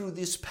us through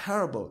this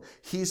parable.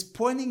 He's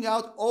pointing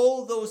out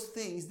all those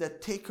things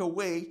that take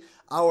away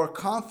our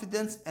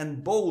confidence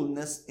and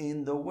boldness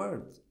in the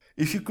Word.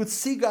 If you could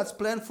see God's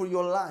plan for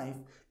your life,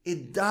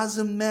 it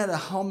doesn't matter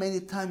how many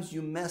times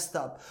you messed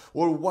up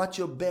or what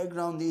your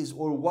background is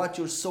or what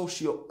your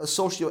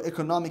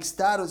socioeconomic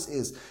status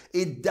is.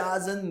 It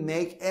doesn't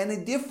make any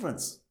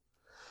difference.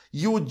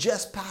 You would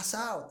just pass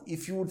out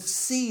if you would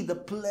see the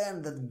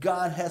plan that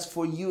God has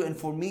for you and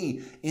for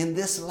me in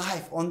this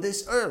life, on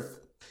this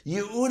earth.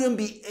 You wouldn't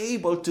be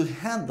able to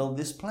handle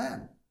this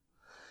plan.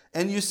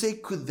 And you say,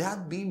 could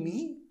that be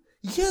me?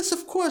 Yes,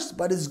 of course,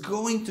 but it's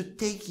going to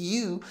take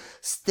you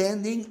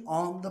standing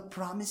on the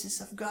promises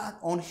of God,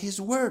 on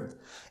His Word.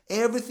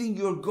 Everything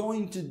you're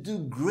going to do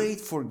great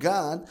for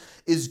God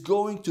is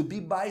going to be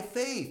by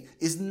faith.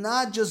 It's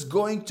not just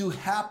going to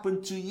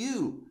happen to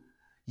you.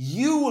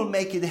 You will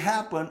make it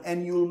happen,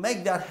 and you'll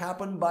make that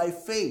happen by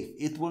faith.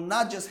 It will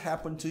not just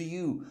happen to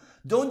you.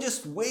 Don't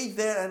just wait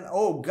there and,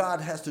 oh,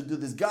 God has to do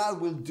this.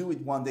 God will do it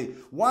one day.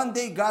 One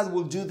day God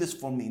will do this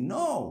for me.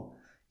 No.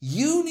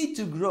 You need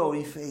to grow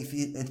in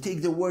faith and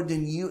take the word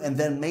in you and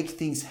then make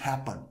things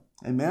happen.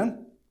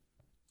 Amen?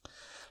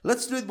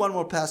 Let's read one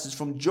more passage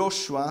from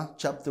Joshua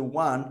chapter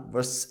 1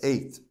 verse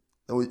 8,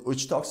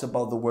 which talks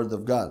about the word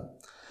of God.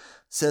 It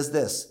says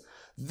this,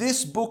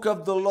 "This book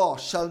of the law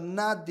shall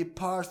not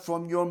depart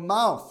from your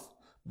mouth,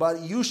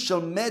 but you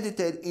shall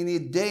meditate in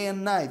it day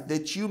and night,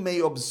 that you may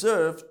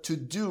observe to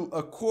do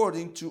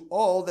according to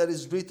all that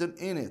is written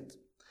in it.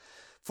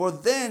 For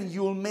then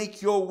you will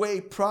make your way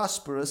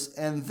prosperous,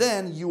 and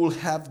then you will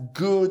have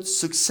good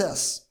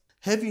success."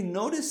 Have you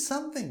noticed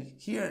something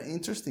here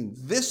interesting?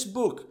 This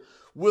book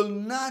will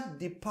not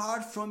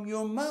depart from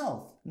your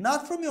mouth,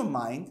 not from your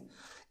mind,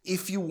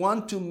 if you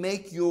want to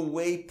make your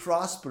way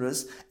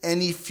prosperous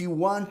and if you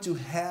want to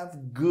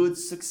have good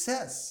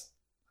success.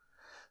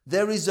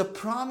 There is a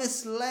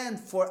promised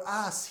land for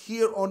us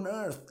here on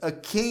earth, a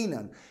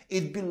Canaan.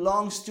 It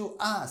belongs to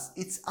us.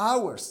 It's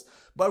ours.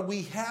 But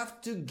we have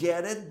to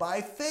get it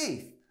by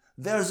faith.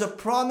 There's a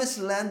promised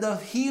land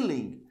of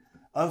healing,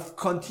 of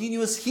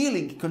continuous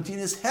healing,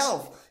 continuous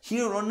health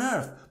here on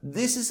earth.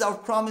 This is our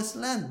promised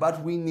land,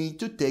 but we need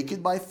to take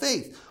it by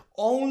faith.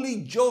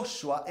 Only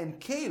Joshua and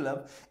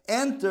Caleb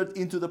entered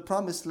into the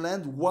promised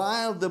land,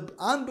 while the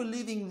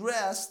unbelieving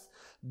rest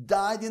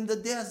died in the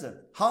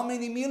desert. How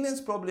many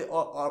millions? Probably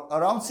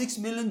around 6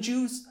 million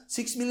Jews,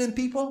 6 million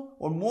people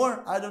or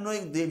more. I don't know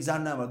the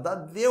exact number,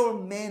 but there were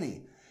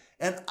many.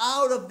 And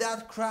out of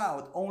that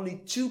crowd,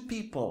 only 2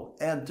 people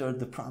entered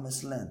the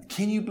promised land.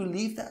 Can you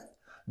believe that?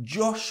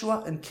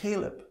 Joshua and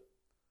Caleb.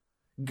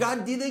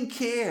 God didn't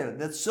care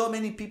that so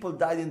many people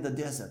died in the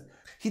desert.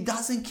 He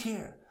doesn't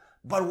care.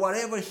 But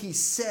whatever He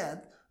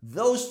said,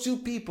 those 2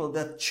 people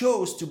that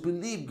chose to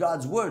believe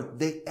God's word,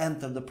 they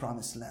entered the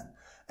promised land.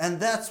 And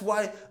that's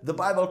why the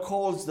Bible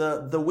calls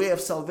the way of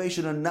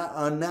salvation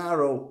a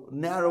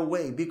narrow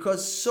way,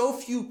 because so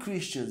few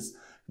Christians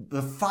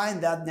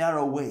find that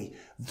narrow way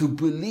to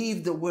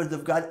believe the word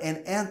of God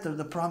and enter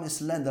the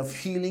promised land of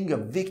healing,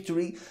 of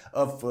victory,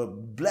 of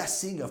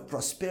blessing, of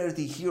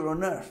prosperity here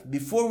on earth.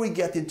 Before we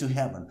get into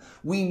heaven,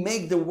 we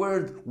make the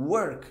word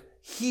work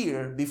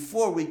here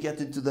before we get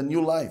into the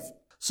new life.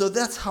 So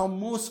that's how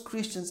most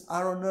Christians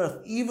are on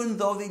earth, even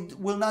though they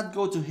will not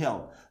go to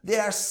hell. They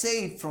are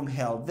saved from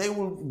hell. They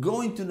will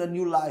go into the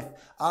new life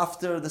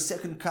after the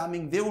second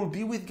coming. They will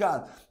be with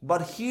God.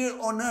 But here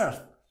on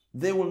earth,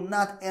 they will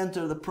not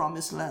enter the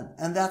promised land.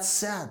 And that's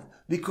sad,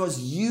 because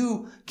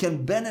you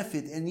can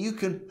benefit and you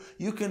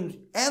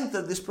can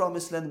enter this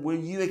promised land where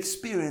you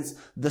experience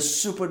the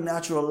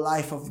supernatural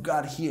life of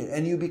God here,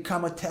 and you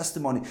become a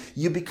testimony.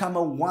 You become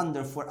a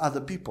wonder for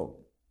other people.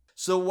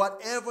 So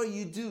whatever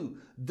you do,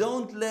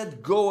 don't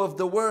let go of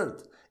the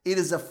word. It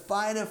is a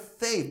fight of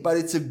faith, but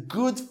it's a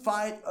good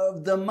fight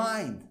of the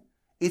mind.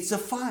 It's a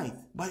fight,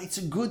 but it's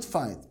a good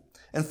fight.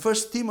 And 1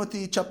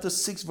 Timothy chapter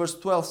 6 verse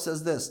 12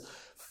 says this,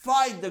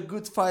 "Fight the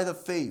good fight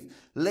of faith.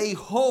 Lay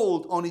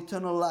hold on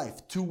eternal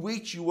life, to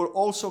which you were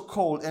also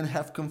called and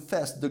have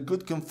confessed the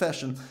good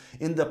confession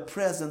in the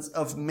presence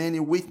of many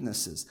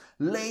witnesses."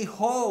 Lay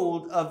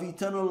hold of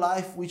eternal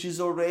life, which is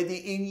already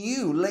in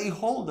you. Lay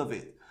hold of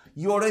it.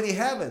 You already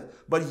have it,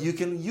 but you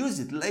can use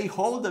it. Lay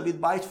hold of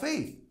it by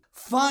faith.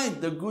 Fight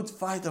the good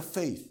fight of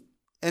faith.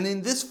 And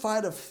in this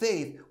fight of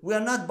faith, we are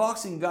not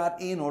boxing God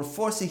in or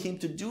forcing Him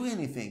to do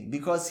anything,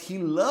 because He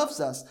loves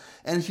us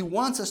and He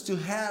wants us to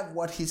have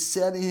what He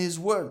said in His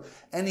word.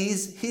 And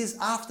He's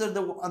after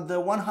the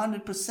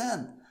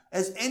 100%,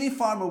 as any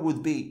farmer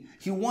would be.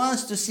 He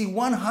wants to see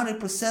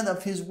 100%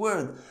 of His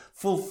word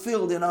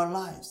fulfilled in our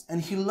lives.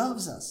 And He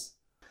loves us.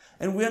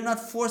 And we are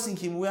not forcing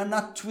Him. We are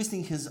not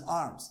twisting His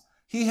arms.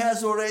 He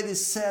has already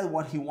said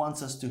what He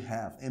wants us to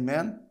have.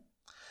 Amen?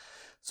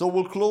 So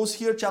we'll close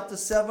here, chapter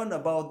 7,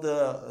 about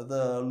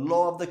the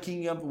law of the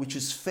kingdom, which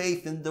is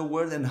faith in the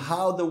word and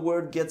how the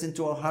word gets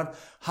into our heart.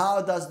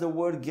 How does the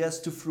word get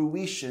to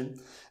fruition?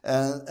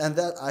 And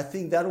that, I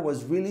think that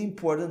was really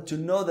important to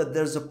know, that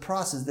there's a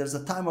process, there's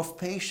a time of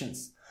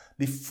patience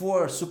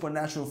before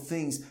supernatural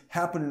things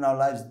happen in our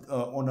lives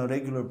on a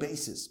regular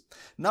basis.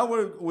 Now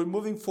we're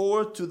moving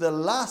forward to the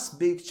last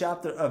big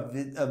chapter of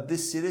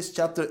this series,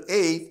 chapter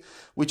 8,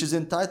 which is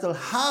entitled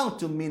How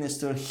to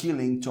Minister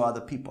Healing to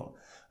Other People.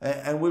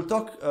 And we'll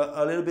talk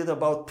a little bit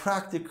about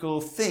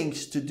practical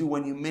things to do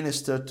when you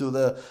minister to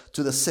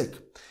the sick.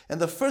 And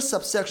the first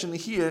subsection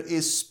here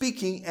is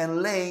speaking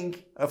and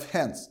laying of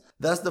hands.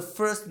 That's the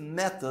first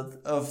method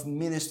of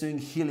ministering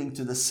healing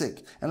to the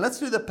sick. And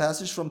let's read a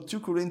passage from 2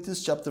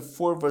 Corinthians chapter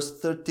 4 verse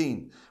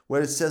 13,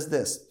 where it says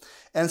this,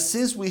 And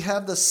since we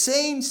have the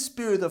same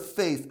spirit of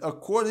faith,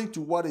 according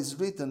to what is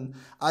written,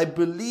 I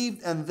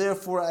believed and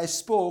therefore I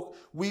spoke,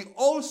 we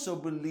also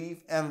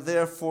believe and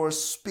therefore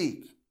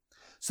speak.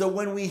 So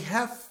when we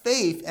have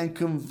faith and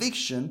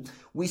conviction,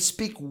 we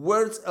speak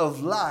words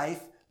of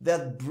life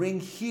that bring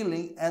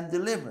healing and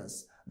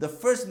deliverance. The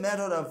first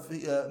method of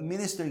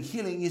ministering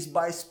healing is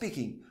by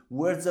speaking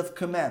words of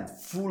command,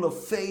 full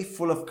of faith,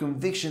 full of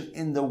conviction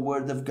in the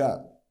word of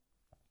God.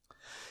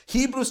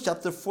 Hebrews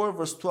chapter 4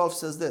 verse 12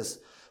 says this,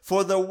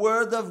 for the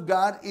word of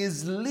God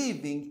is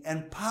living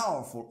and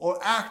powerful, or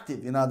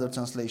active in other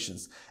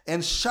translations,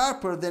 and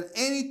sharper than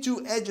any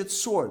two-edged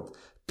sword,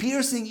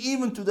 piercing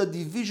even to the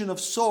division of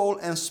soul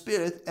and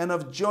spirit and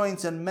of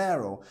joints and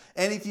marrow.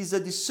 And it is a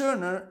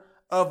discerner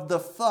of the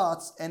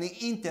thoughts and the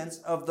intents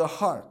of the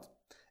heart.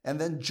 And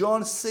then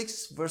John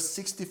 6 verse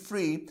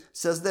 63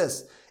 says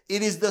this,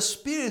 it is the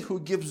spirit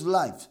who gives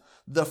life.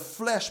 The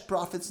flesh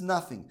profits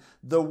nothing.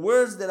 The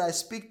words that I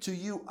speak to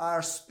you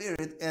are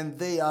spirit and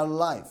they are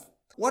life.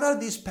 What are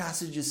these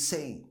passages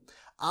saying?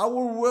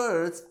 Our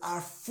words are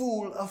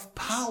full of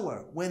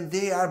power when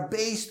they are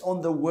based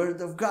on the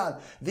word of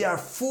God. They are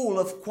full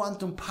of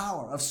quantum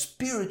power, of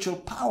spiritual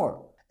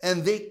power.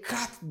 And they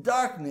cut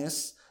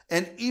darkness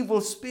and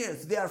evil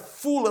spirits. They are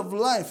full of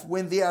life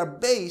when they are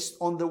based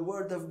on the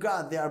word of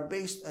God. They are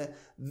based,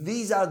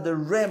 these are the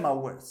Rhema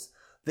words.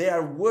 They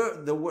are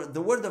the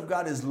word of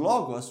God is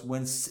logos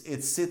when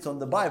it sits on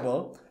the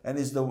Bible and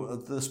is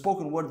the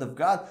spoken word of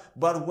God.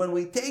 But when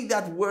we take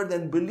that word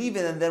and believe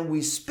it and then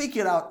we speak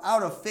it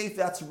out of faith,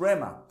 that's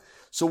Rhema.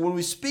 So when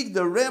we speak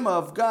the Rhema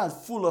of God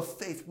full of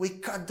faith, we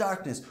cut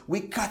darkness,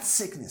 we cut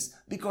sickness,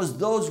 because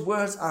those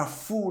words are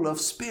full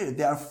of spirit.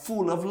 They are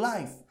full of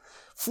life,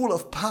 full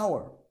of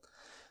power.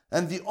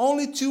 And the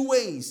only two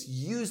ways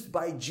used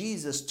by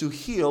Jesus to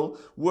heal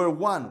were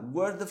one,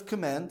 word of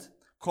command,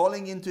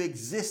 calling into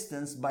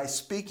existence by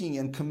speaking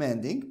and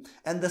commanding.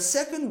 And the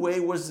second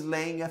way was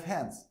laying of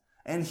hands.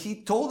 And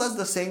he told us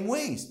the same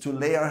ways, to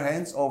lay our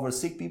hands over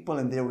sick people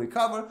and they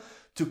recover,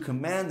 to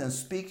command and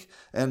speak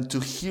and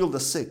to heal the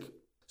sick.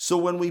 So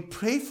when we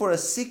pray for a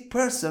sick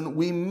person,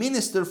 we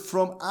minister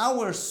from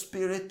our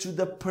spirit to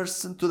the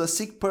person, to the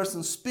sick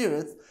person's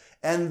spirit,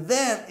 and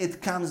then it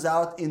comes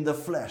out in the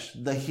flesh,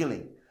 the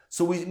healing.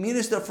 So we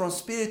minister from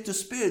spirit to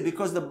spirit,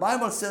 because the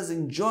Bible says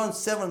in John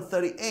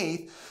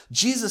 7:38,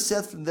 Jesus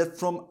said that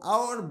from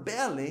our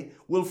belly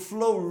will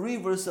flow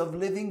rivers of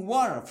living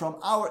water. From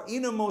our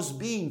innermost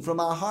being, from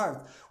our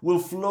heart, will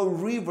flow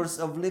rivers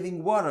of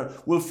living water,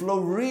 will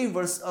flow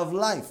rivers of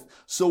life.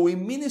 So we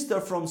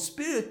minister from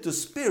spirit to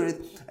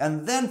spirit,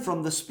 and then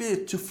from the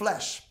spirit to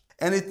flesh.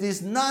 And it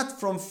is not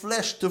from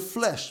flesh to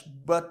flesh,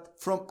 but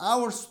from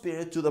our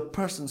spirit to the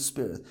person's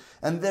spirit.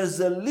 And there's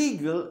a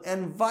legal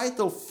and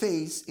vital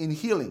phase in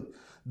healing.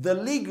 The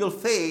legal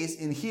phase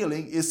in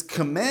healing is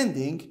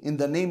commanding in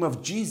the name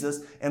of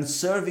Jesus and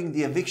serving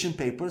the eviction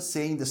papers,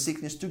 saying the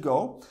sickness to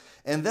go.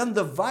 And then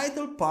the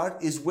vital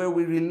part is where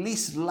we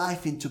release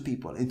life into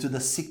people, into the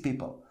sick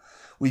people.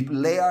 We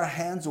lay our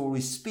hands or we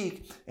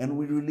speak and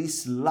we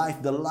release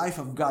life, the life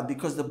of God.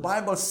 Because the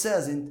Bible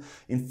says in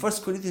 1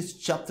 Corinthians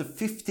chapter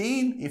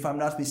 15, if I'm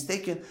not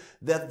mistaken,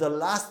 that the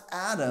last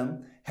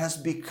Adam has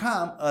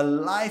become a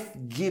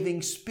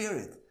life-giving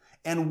spirit.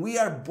 And we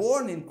are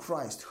born in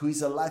Christ, who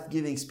is a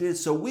life-giving spirit.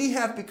 So we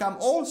have become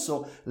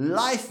also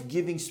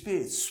life-giving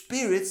spirits,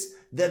 spirits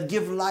that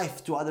give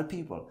life to other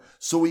people.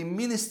 So we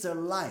minister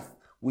life.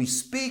 We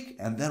speak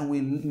and then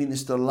we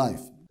minister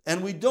life.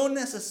 And we don't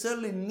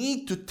necessarily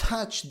need to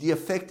touch the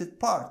affected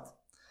part,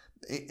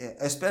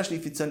 especially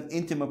if it's an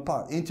intimate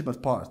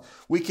part.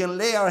 We can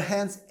lay our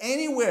hands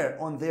anywhere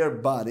on their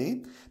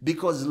body,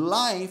 because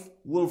life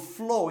will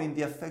flow in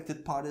the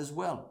affected part as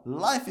well.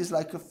 Life is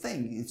like a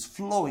thing. It's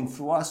flowing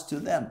through us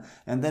to them,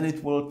 and then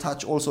it will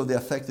touch also the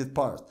affected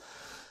part.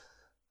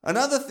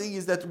 Another thing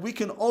is that we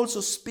can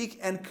also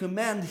speak and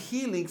command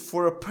healing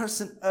for a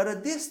person at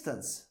a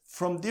distance,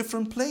 from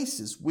different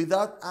places,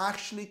 without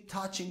actually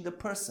touching the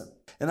person.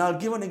 And I'll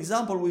give an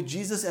example with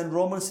Jesus and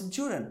Roman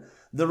centurion.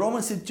 The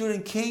Roman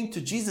centurion came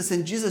to Jesus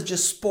and Jesus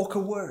just spoke a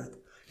word.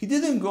 He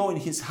didn't go in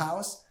his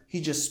house.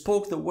 He just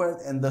spoke the word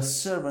and the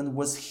servant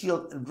was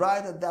healed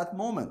right at that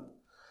moment.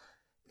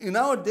 In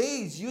our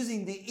days,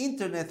 using the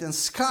internet and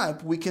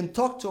Skype, we can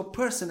talk to a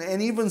person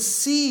and even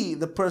see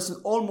the person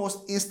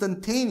almost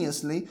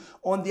instantaneously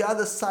on the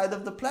other side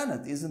of the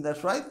planet. Isn't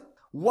that right?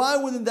 Why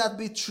wouldn't that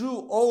be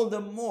true all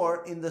the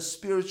more in the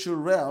spiritual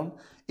realm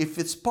if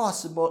it's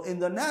possible in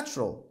the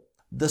natural?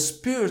 The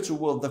spiritual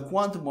world, the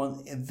quantum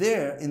world,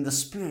 there in the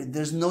spirit,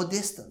 there's no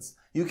distance.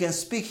 You can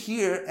speak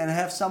here and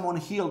have someone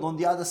healed on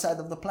the other side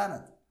of the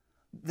planet.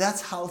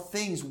 That's how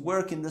things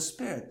work in the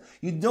spirit.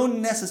 You don't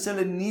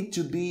necessarily need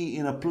to be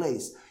in a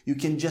place. You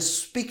can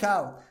just speak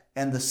out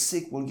and the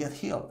sick will get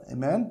healed.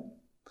 Amen?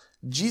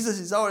 Jesus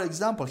is our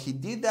example. He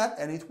did that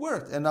and it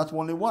worked, and not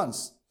only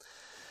once.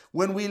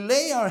 When we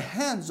lay our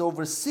hands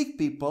over sick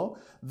people,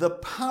 the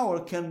power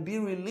can be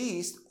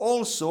released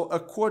also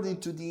according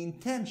to the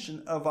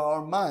intention of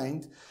our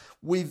mind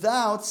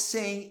without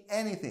saying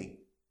anything.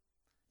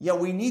 Yeah,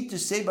 we need to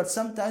say, but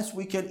sometimes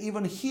we can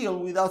even heal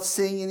without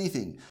saying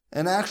anything.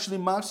 And actually,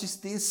 Mark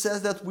 16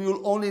 says that we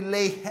will only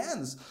lay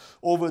hands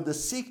over the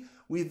sick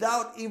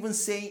without even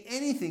saying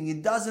anything.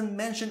 It doesn't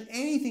mention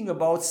anything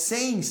about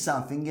saying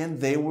something and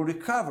they will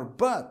recover.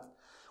 But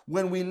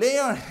when we lay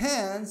our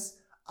hands,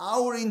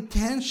 our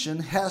intention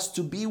has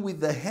to be with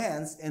the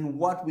hands and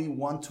what we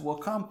want to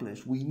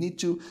accomplish. We need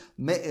to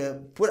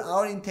put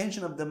our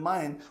intention of the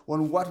mind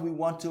on what we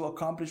want to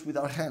accomplish with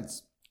our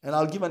hands. And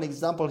I'll give an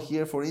example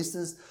here. For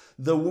instance,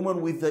 the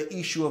woman with the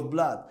issue of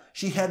blood.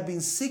 She had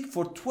been sick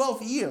for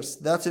 12 years.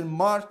 That's in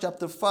Mark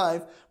chapter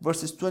 5,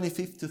 verses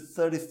 25 to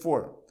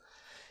 34.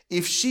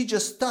 If she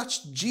just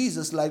touched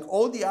Jesus like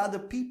all the other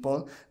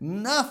people,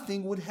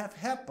 nothing would have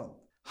happened.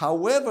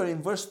 However,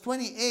 in verse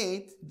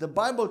 28, the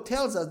Bible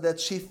tells us that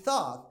she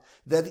thought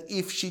that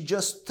if she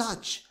just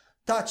touched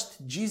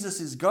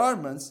Jesus'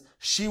 garments,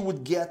 she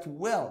would get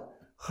well.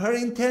 Her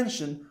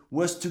intention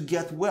was to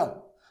get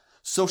well.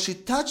 So she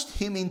touched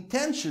him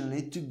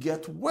intentionally to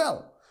get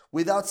well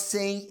without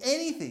saying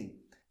anything.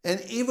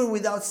 And even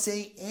without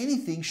saying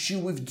anything, she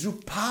withdrew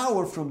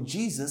power from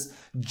Jesus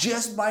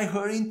just by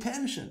her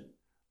intention.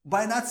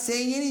 By not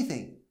saying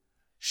anything,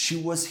 she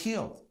was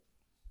healed.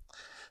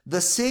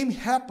 The same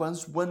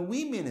happens when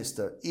we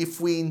minister. If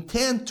we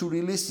intend to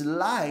release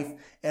life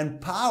and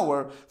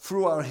power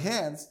through our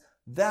hands,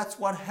 that's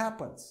what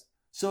happens.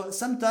 So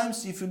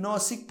sometimes if you know a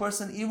sick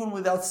person, even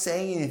without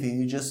saying anything,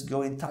 you just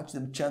go and touch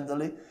them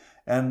gently,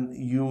 and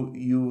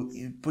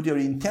you put your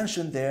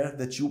intention there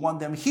that you want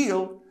them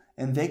healed,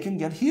 and they can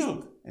get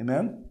healed.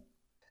 Amen?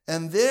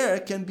 And there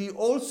can be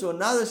also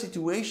another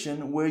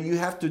situation where you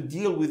have to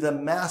deal with a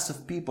mass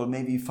of people,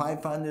 maybe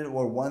 500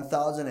 or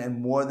 1,000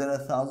 and more than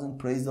 1,000,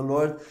 praise the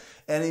Lord.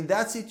 And in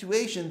that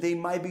situation, they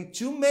might be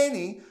too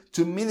many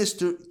to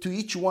minister to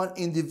each one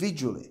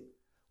individually.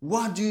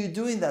 What do you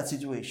do in that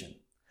situation?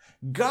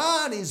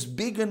 God is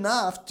big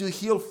enough to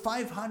heal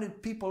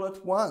 500 people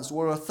at once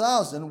or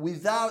 1,000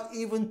 without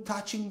even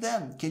touching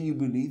them. Can you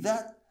believe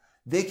that?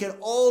 They can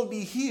all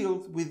be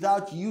healed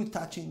without you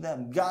touching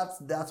them.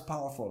 That's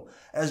powerful.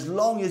 As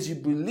long as you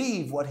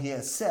believe what He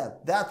has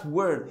said, that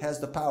word has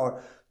the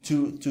power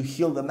to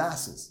heal the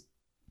masses.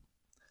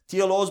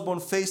 T.L. Osborne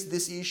faced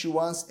this issue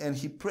once and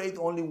he prayed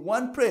only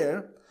one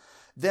prayer.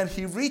 Then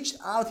he reached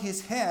out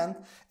his hand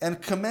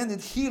and commanded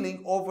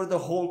healing over the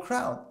whole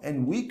crowd.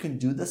 And we can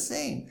do the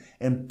same.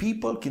 And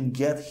people can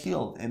get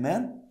healed.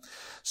 Amen?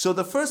 So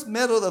the first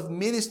method of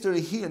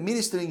ministering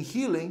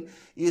healing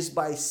is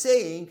by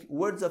saying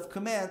words of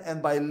command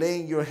and by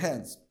laying your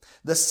hands.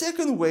 The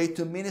second way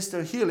to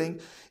minister healing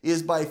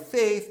is by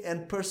faith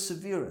and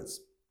perseverance.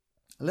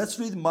 Let's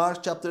read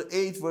Mark chapter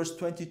 8, verse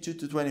 22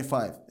 to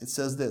 25. It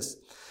says this.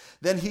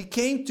 Then he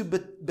came to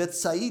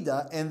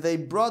Bethsaida, and they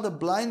brought a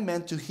blind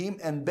man to him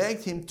and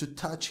begged him to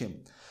touch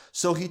him.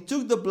 So he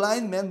took the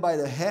blind man by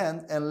the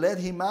hand and led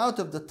him out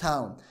of the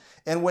town.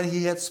 And when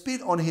he had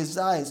spit on his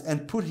eyes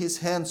and put his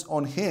hands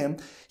on him,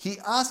 he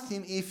asked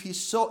him if he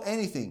saw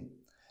anything.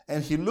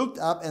 And he looked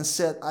up and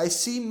said, I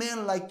see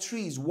men like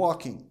trees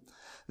walking.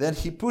 Then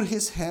he put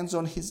his hands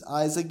on his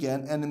eyes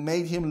again and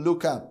made him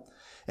look up.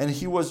 And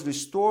he was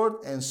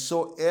restored and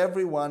saw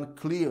everyone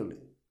clearly.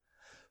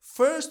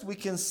 First, we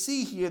can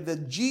see here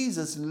that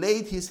Jesus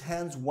laid his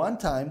hands one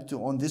time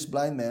on this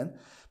blind man,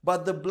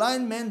 but the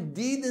blind man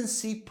didn't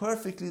see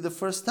perfectly the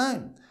first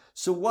time.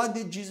 So what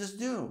did Jesus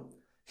do?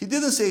 He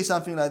didn't say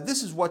something like,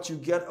 this is what you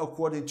get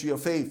according to your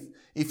faith.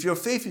 If your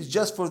faith is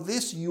just for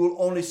this, you will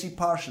only see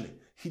partially.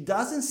 He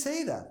doesn't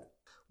say that.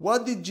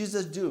 What did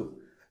Jesus do?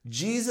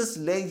 Jesus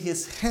laid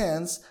his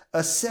hands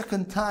a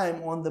second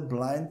time on the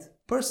blind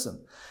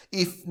person.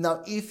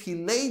 If he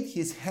laid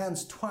his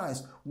hands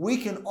twice, we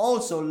can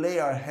also lay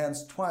our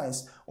hands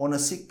twice on a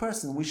sick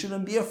person. We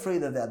shouldn't be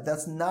afraid of that.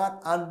 That's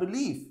not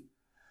unbelief.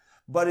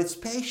 But it's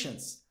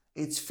patience.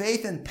 It's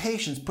faith and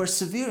patience,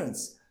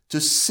 perseverance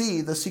to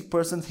see the sick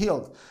person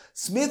healed.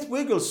 Smith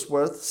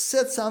Wigglesworth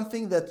said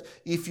something that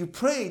if you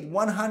prayed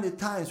 100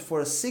 times for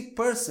a sick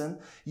person,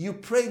 you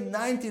prayed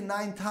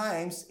 99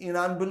 times in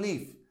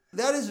unbelief.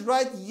 That is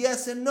right,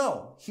 yes and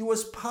no. He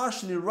was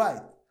partially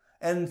right.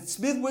 And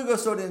Smith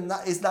Wigglesworth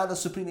is not a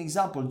supreme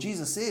example.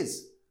 Jesus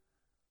is.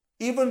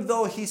 Even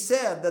though he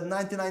said that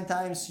 99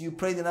 times you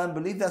prayed in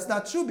unbelief, that's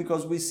not true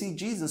because we see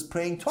Jesus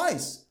praying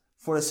twice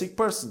for a sick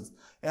person.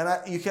 And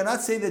you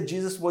cannot say that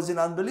Jesus was in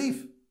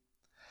unbelief.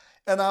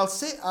 And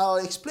I'll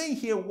explain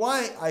here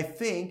why I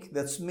think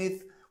that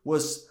Smith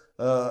was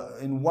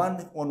on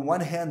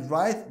one hand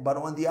right, but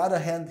on the other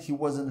hand he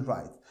wasn't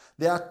right.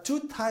 There are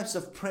two types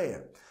of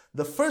prayer.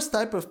 The first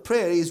type of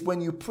prayer is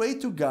when you pray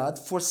to God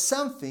for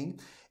something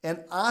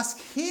and ask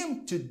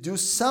Him to do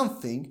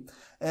something.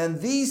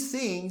 And these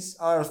things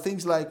are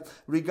things like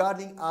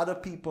regarding other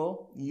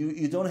people.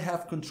 You don't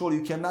have control.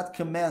 You cannot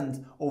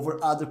command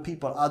over other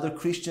people, other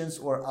Christians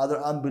or other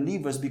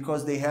unbelievers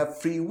because they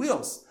have free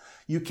wills.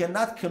 You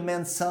cannot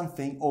command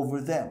something over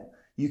them.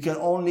 You can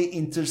only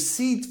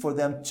intercede for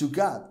them to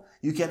God.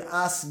 You can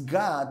ask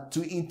God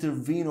to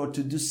intervene or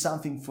to do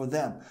something for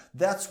them.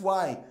 That's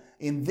why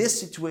in this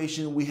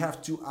situation, we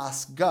have to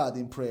ask God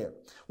in prayer.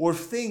 Or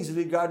things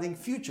regarding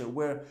future,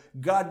 where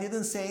God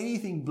didn't say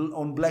anything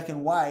on black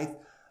and white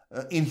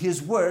in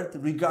His Word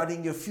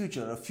regarding your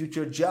future, a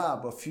future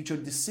job, a future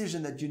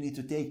decision that you need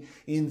to take.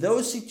 In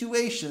those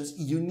situations,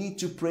 you need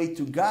to pray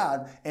to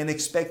God and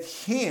expect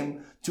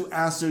Him to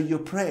answer your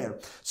prayer.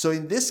 So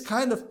in this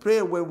kind of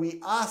prayer where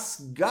we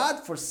ask God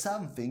for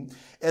something,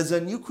 as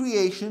a new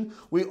creation,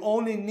 we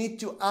only need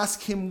to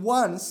ask Him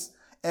once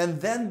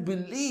and then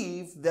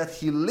believe that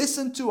He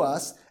listened to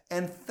us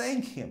and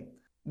thank Him.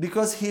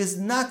 Because He is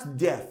not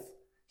deaf.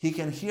 He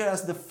can hear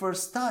us the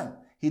first time.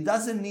 He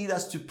doesn't need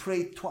us to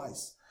pray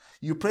twice.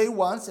 You pray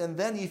once, and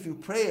then if you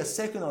pray a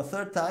second or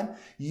third time,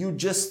 you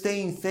just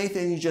stay in faith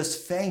and you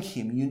just thank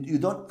Him. You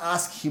don't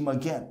ask Him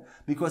again,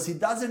 because He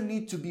doesn't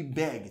need to be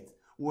begged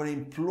or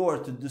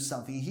implored to do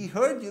something. He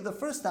heard you the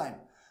first time.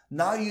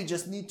 Now you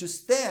just need to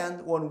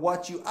stand on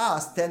what you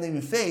asked, stand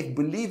in faith,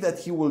 believe that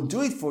He will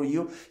do it for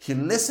you. He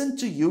listened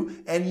to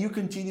you, and you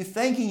continue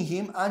thanking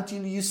Him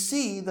until you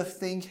see the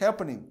thing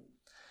happening.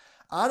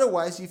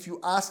 Otherwise, if you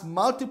ask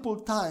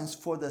multiple times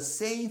for the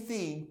same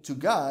thing to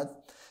God,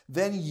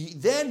 then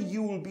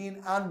you will be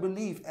in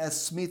unbelief, as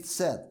Smith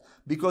said,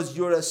 because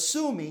you're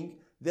assuming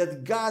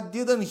that God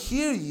didn't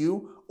hear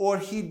you or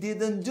He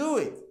didn't do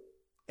it.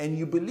 And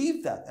you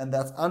believe that, and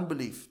that's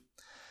unbelief.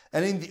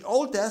 And in the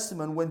Old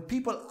Testament, when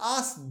people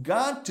asked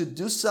God to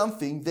do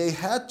something, they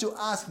had to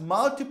ask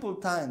multiple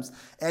times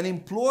and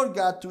implore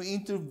God to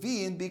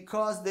intervene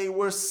because they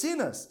were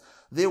sinners.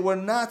 They were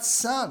not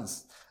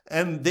sons.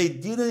 And they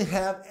didn't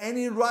have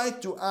any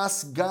right to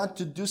ask God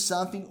to do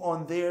something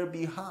on their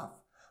behalf.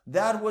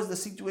 That was the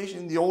situation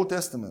in the Old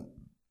Testament.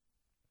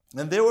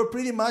 And they were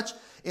pretty much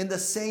in the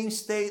same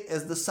state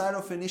as the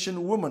Syrophoenician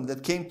woman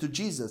that came to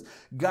Jesus.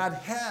 God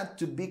had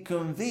to be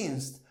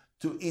convinced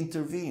to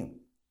intervene.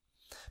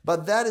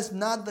 But that is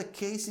not the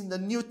case in the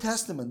New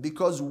Testament,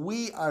 because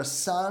we are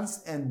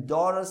sons and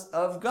daughters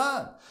of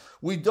God.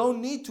 We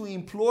don't need to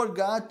implore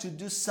God to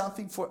do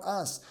something for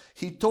us.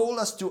 He told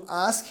us to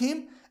ask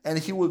Him, and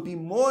He will be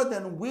more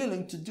than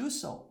willing to do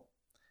so.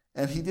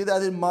 And He did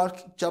that in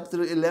Mark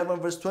chapter 11,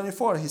 verse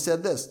 24. He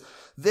said this,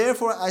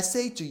 "Therefore I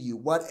say to you,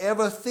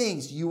 whatever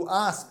things you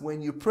ask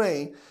when you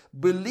pray,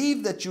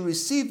 believe that you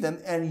receive them,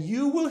 and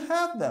you will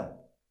have them."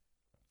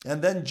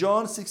 And then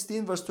John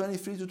 16, verse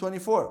 23 to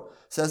 24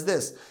 says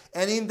this,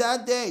 "And in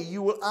that day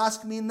you will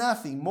ask me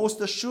nothing. Most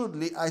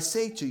assuredly I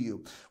say to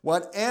you,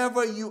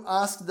 whatever you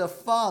ask the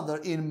Father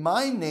in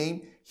my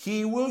name,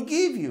 He will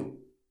give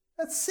you."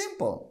 That's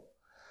simple.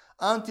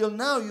 "Until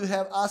now you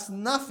have asked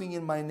nothing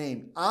in my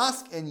name.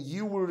 Ask and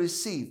you will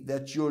receive,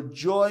 that your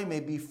joy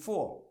may be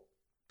full."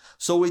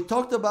 So we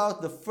talked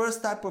about the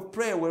first type of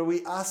prayer where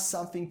we ask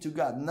something to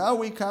God. Now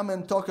we come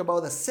and talk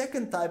about the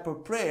second type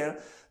of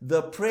prayer,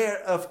 the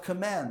prayer of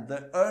command,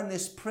 the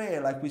earnest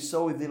prayer, like we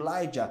saw with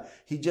Elijah.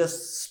 He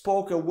just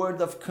spoke a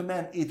word of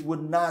command, it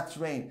would not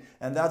rain.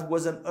 And that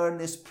was an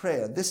earnest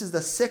prayer. This is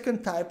the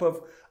second type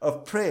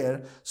of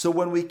prayer. So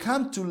when we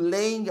come to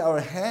laying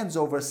our hands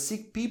over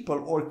sick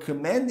people or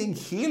commanding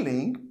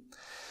healing,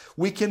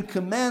 we can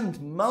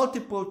command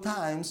multiple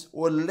times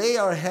or lay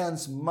our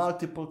hands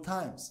multiple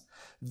times.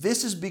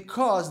 This is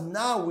because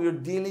now we're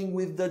dealing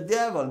with the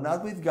devil,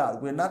 not with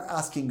God. We're not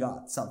asking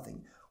God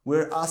something.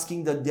 We're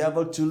asking the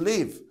devil to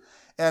live.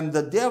 And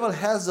the devil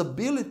has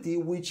ability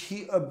which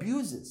he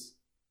abuses.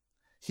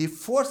 He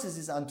forces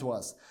it onto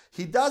us.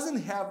 He doesn't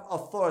have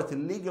authority,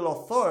 legal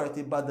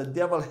authority, but the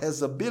devil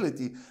has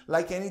ability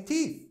like any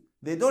thief.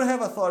 They don't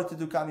have authority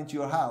to come into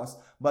your house,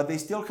 but they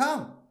still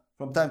come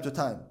from time to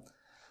time.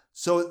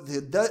 So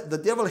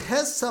the devil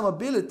has some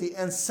ability,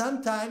 and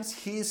sometimes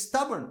he is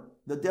stubborn.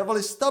 The devil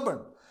is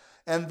stubborn.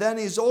 And then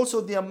is also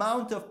the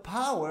amount of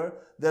power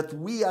that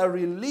we are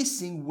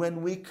releasing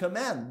when we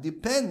command,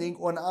 depending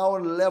on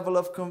our level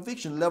of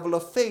conviction, level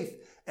of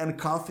faith, and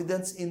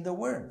confidence in the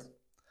word.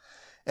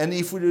 And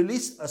if we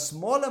release a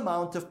small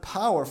amount of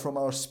power from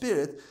our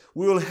spirit,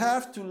 we will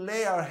have to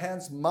lay our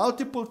hands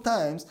multiple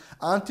times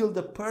until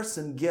the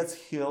person gets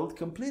healed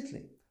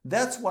completely.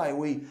 That's why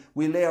we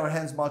lay our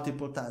hands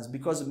multiple times,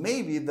 because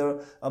maybe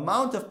the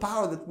amount of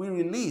power that we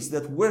release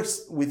that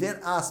works within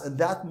us at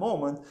that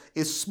moment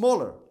is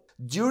smaller.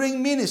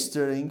 During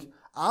ministering,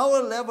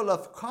 our level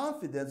of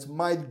confidence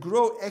might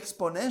grow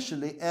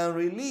exponentially and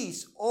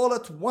release all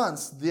at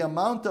once the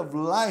amount of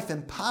life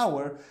and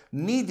power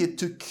needed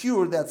to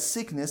cure that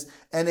sickness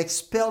and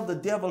expel the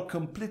devil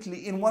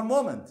completely in one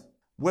moment.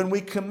 When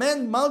we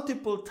command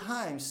multiple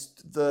times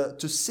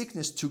to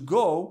sickness to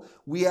go,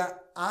 we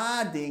are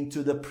adding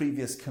to the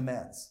previous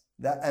commands.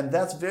 And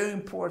that's very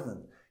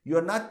important. You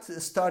are not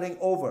starting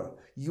over.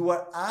 You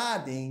are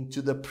adding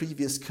to the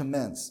previous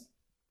commands.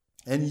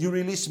 And you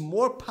release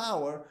more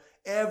power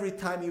every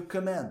time you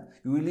command.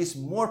 You release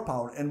more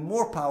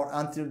power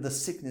until the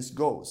sickness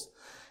goes.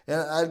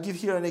 And I'll give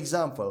here an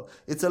example.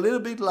 It's a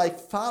little bit like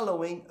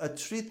following a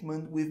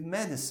treatment with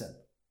medicine.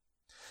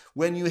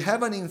 When you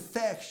have an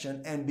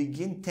infection and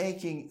begin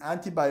taking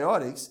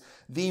antibiotics,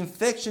 the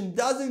infection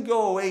doesn't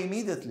go away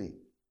immediately.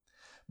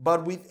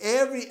 But with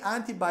every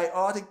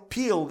antibiotic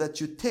pill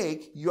that you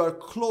take, you are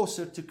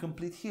closer to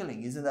complete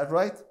healing. Isn't that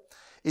right?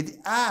 It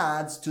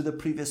adds to the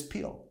previous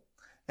pill.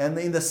 And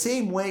in the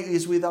same way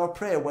is with our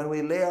prayer. When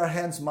we lay our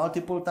hands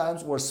multiple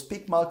times or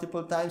speak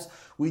multiple times,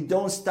 we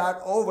don't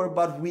start over,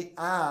 but we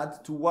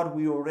add to what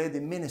we already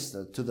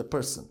ministered to the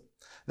person.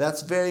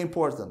 That's very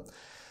important.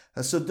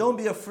 So don't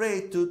be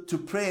afraid to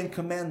pray and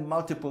command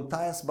multiple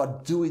times,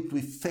 but do it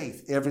with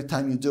faith every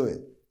time you do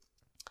it.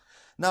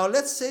 Now,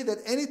 let's say that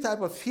any type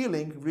of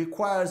healing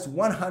requires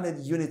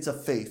 100 units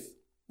of faith.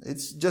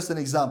 It's just an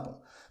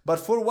example. But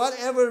for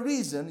whatever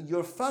reason,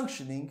 you're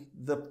functioning,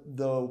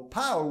 the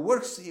power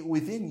works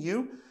within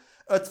you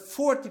at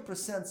 40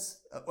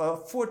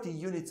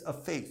 units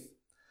of faith.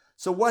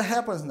 So what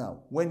happens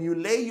now? When you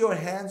lay your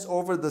hands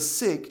over the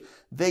sick,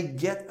 they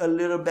get a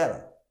little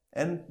better.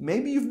 And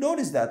maybe you've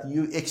noticed that.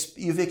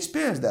 You've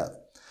experienced that.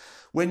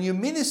 When you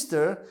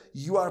minister,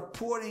 you are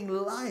pouring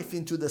life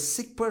into the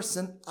sick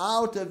person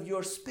out of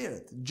your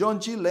spirit.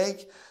 John G.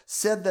 Lake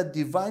said that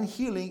divine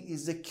healing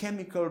is a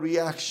chemical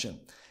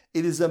reaction.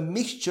 It is a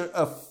mixture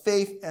of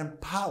faith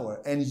and power.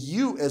 And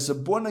you, as a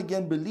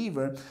born-again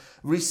believer,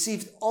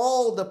 received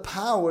all the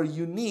power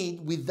you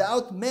need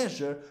without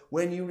measure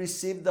when you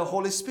received the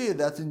Holy Spirit.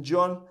 That's in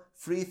John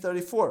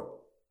 3:34.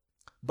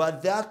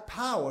 But that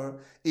power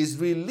is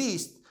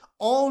released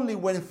only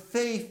when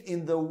faith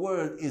in the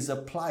word is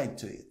applied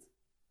to it.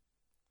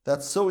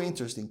 That's so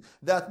interesting.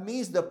 That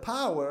means the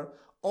power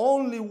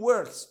only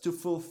works to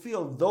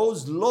fulfill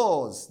those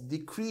laws,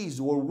 decrees,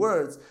 or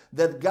words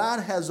that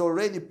God has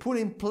already put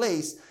in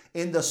place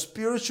in the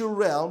spiritual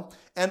realm,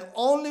 and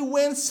only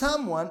when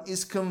someone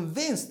is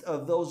convinced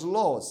of those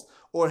laws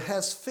or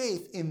has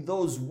faith in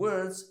those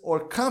words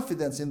or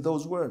confidence in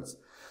those words.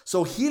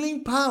 So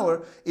healing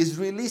power is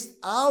released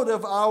out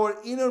of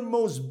our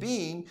innermost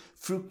being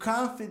through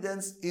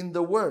confidence in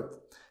the word.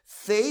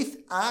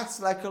 Faith acts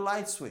like a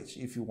light switch,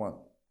 if you want.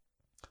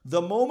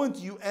 The moment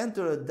you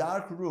enter a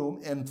dark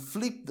room and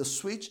flip the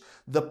switch,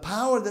 the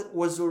power that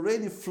was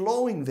already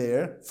flowing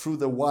there through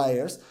the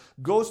wires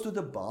goes to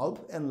the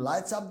bulb and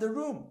lights up the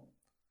room.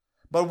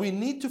 But we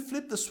need to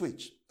flip the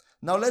switch.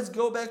 Now let's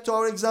go back to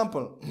our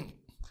example.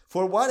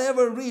 For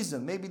whatever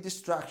reason, maybe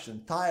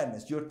distraction,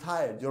 tiredness, you're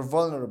tired, you're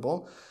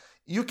vulnerable,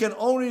 you can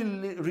only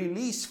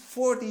release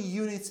 40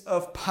 units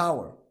of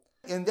power.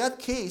 In that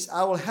case,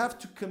 I will have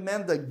to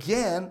command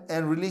again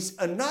and release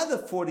another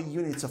 40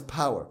 units of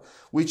power,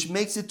 which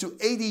makes it to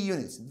 80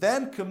 units.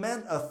 Then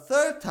command a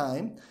third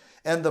time,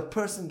 and the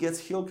person gets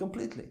healed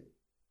completely.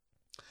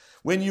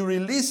 When you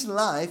release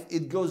life,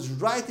 it goes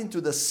right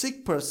into the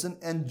sick person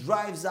and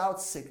drives out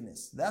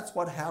sickness. That's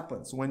what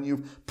happens when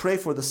you pray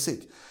for the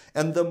sick.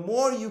 And the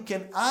more you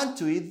can add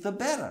to it, the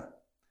better.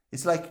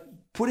 It's like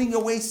putting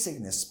away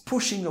sickness,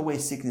 pushing away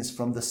sickness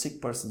from the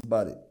sick person's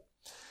body.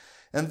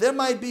 And there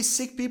might be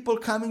sick people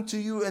coming to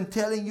you and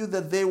telling you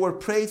that they were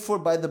prayed for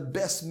by the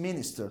best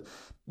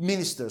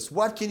ministers.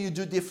 What can you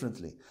do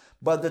differently?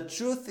 But the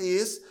truth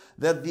is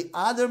that the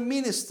other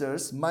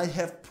ministers might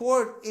have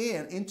poured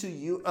into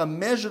you a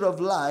measure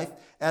of life,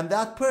 and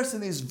that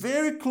person is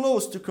very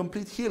close to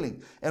complete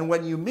healing. And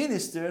when you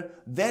minister,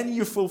 then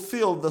you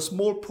fulfill the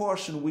small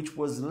portion which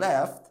was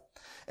left,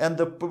 and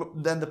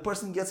then the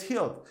person gets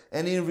healed.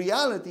 And in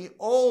reality,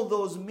 all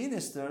those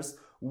ministers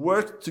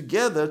work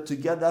together to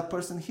get that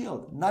person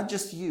healed. Not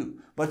just you,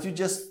 but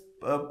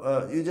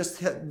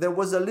there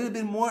was a little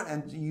bit more,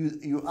 and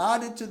you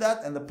added to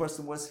that, and the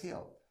person was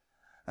healed.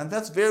 And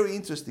that's very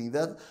interesting.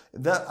 That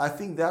I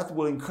think that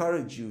will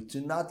encourage you to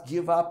not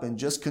give up and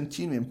just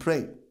continue and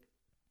pray.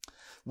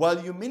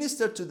 While you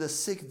minister to the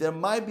sick, there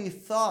might be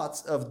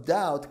thoughts of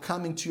doubt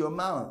coming to your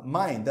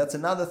mind. That's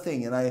another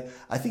thing. And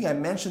I think I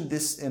mentioned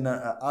this in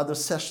other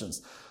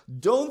sessions.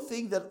 Don't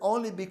think that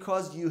only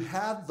because you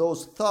have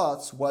those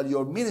thoughts while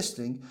you're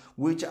ministering,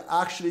 which are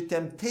actually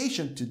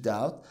temptation to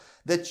doubt,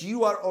 that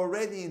you are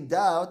already in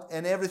doubt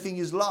and everything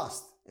is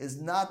lost. It's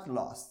not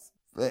lost.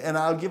 And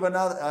I'll give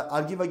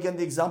again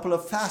the example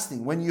of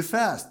fasting. When you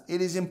fast,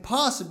 it is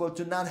impossible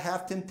to not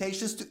have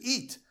temptations to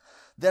eat.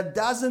 That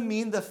doesn't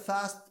mean the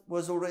fast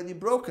was already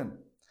broken.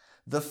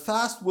 The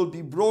fast will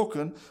be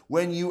broken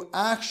when you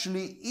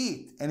actually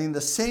eat. And in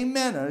the same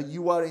manner,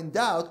 you are in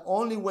doubt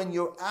only when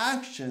your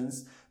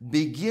actions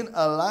begin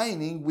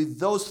aligning with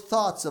those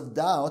thoughts of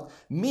doubt,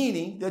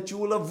 meaning that you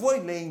will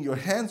avoid laying your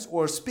hands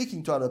or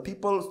speaking to other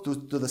people,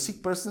 to the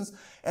sick persons,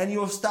 and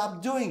you'll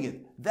stop doing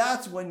it.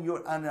 That's when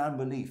you're in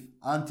unbelief.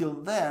 Until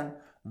then,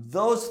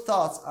 those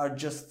thoughts are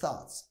just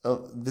thoughts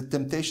of the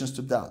temptations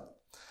to doubt.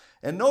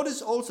 And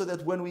notice also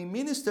that when we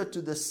minister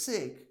to the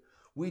sick,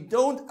 we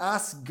don't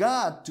ask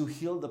God to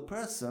heal the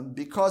person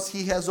because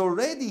He has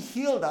already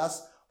healed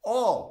us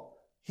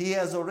all. He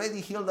has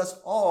already healed us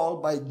all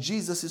by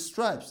Jesus'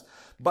 stripes.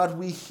 But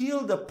we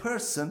heal the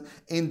person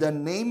in the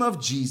name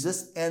of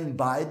Jesus and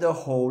by the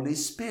Holy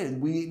Spirit.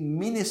 We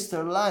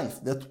minister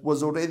life that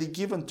was already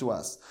given to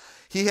us.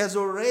 He has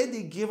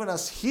already given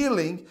us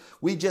healing.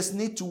 We just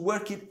need to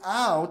work it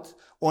out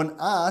on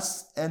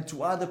us and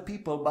to other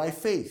people by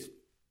faith.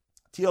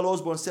 T.L.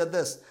 Osborne said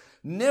this: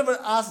 Never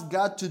ask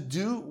God to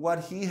do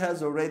what He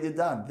has already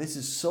done. This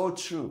is so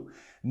true.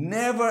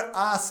 Never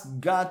ask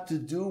God to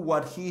do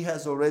what He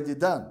has already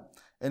done.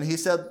 And he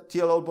said,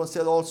 T.L. Osborne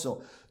said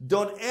also,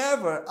 don't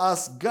ever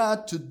ask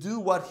God to do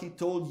what He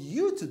told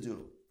you to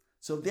do.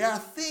 So there are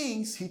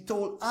things He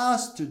told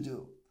us to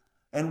do.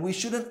 And we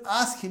shouldn't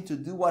ask Him to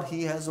do what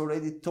He has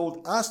already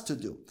told us to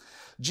do.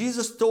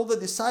 Jesus told the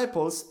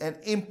disciples and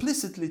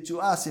implicitly to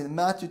us in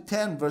Matthew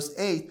 10 verse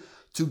 8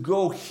 to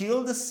go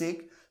heal the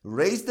sick,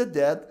 raise the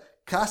dead,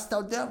 cast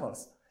out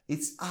devils.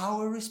 It's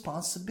our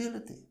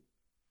responsibility.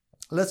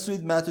 Let's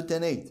read Matthew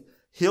 10:8.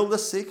 Heal the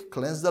sick,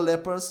 cleanse the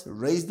lepers,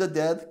 raise the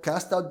dead,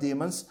 cast out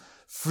demons.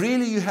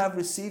 Freely you have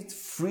received,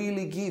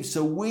 freely give.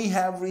 So we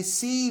have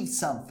received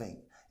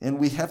something and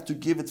we have to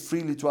give it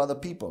freely to other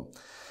people.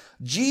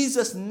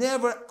 Jesus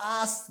never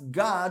asked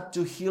God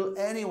to heal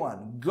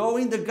anyone. Go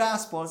in the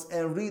Gospels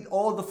and read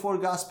all the 4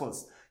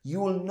 Gospels.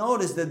 You will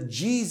notice that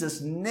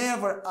Jesus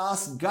never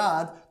asked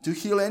God to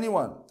heal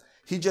anyone.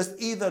 He just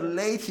either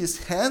laid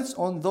His hands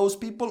on those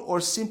people or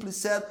simply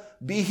said,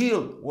 be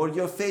healed, or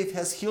your faith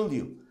has healed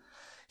you.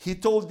 He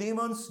told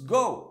demons,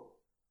 go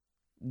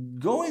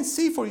and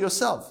see for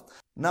yourself.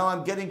 Now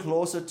I'm getting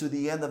closer to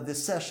the end of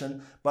this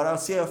session, but I'll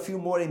say a few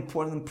more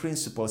important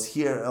principles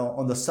here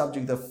on the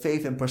subject of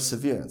faith and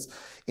perseverance.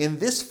 In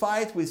this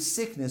fight with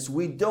sickness,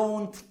 we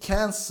don't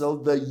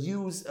cancel the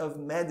use of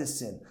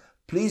medicine.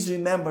 Please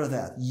remember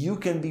that. You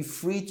can be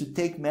free to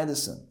take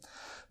medicine.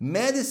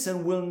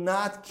 Medicine will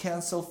not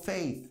cancel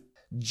faith.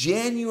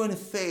 Genuine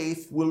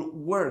faith will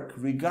work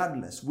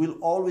regardless, will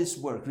always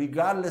work,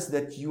 regardless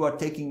that you are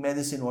taking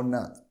medicine or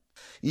not.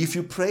 If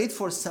you prayed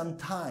for some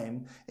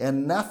time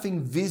and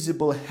nothing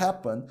visible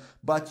happened,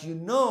 but you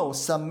know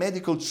some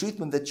medical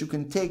treatment that you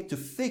can take to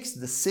fix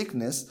the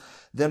sickness,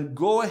 then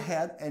go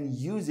ahead and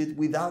use it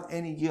without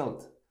any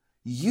guilt.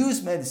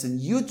 Use medicine,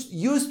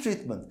 use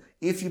treatment.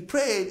 If you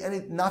prayed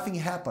and nothing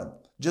happened,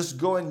 just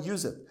go and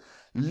use it.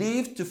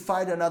 Live to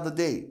fight another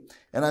day.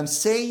 And I'm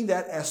saying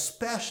that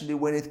especially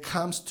when it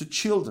comes to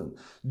children.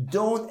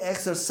 Don't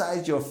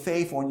exercise your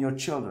faith on your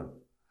children.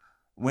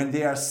 When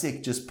they are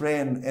sick, just pray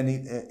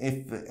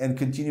and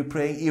continue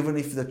praying even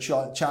if the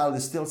child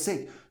is still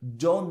sick.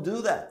 Don't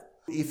do that.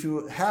 If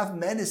you have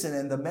medicine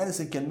and the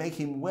medicine can make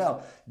him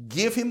well,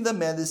 give him the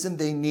medicine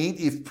they need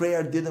if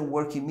prayer didn't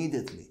work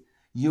immediately.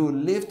 You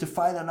live to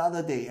fight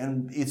another day,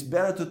 and it's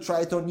better to try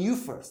it on you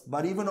first.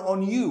 But even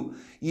on you,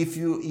 if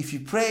you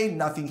pray,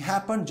 nothing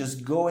happened,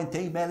 just go and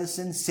take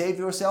medicine, save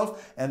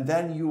yourself, and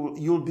then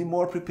you'll be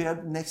more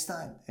prepared next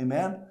time.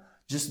 Amen?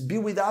 Just be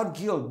without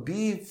guilt,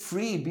 be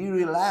free, be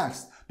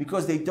relaxed,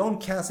 because they don't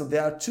cancel.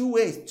 There are two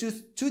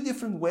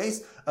different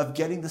ways of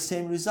getting the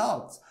same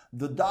results.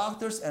 The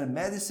doctors and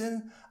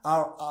medicine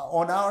are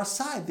on our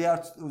side. They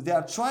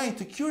are trying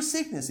to cure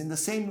sickness in the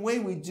same way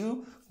we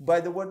do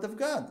by the Word of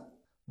God.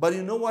 But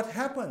you know what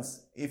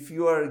happens if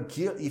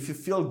you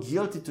feel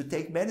guilty to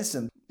take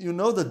medicine? You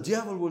know the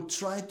devil will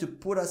try to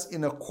put us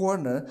in a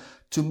corner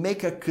to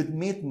make a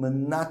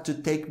commitment not to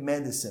take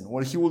medicine,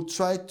 or he will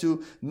try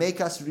to make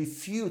us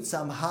refute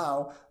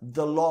somehow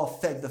the law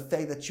of faith, the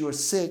fact that you are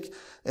sick,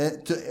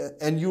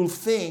 and you'll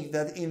think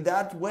that in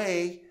that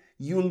way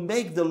you'll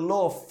make the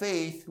law of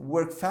faith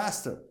work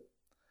faster.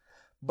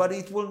 But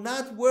it will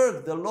not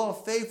work. The law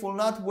of faith will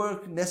not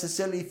work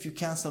necessarily if you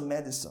cancel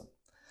medicine.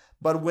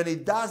 But when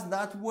it does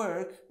not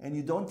work and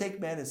you don't take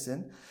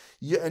medicine,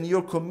 and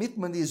your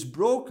commitment is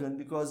broken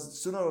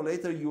because sooner or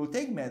later you will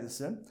take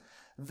medicine,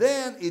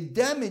 then it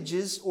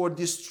damages or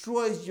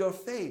destroys your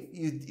faith.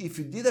 If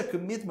you did a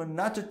commitment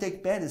not to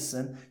take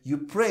medicine, you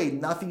prayed,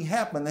 nothing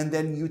happened, and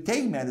then you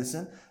take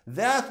medicine,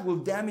 that will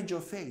damage your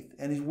faith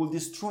and it will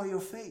destroy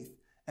your faith.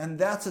 And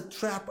that's a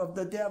trap of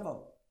the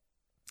devil.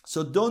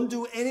 So don't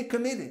do any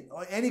commitment.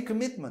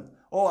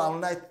 Oh, I will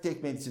not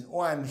take medicine.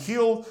 Oh, I'm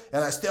healed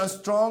and I stand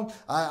strong.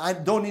 I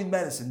don't need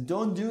medicine.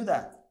 Don't do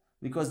that,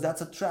 because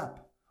that's a trap.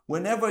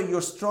 Whenever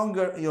you're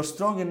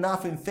strong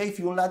enough in faith,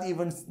 you will not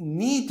even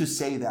need to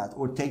say that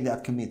or take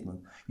that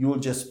commitment. You will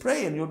just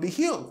pray and you'll be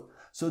healed.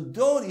 So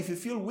if you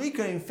feel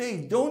weaker in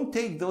faith, don't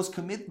take those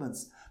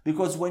commitments,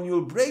 because when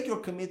you'll break your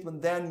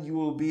commitment, then you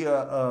will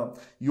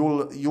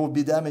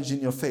be damaged in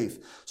your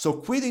faith. So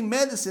quitting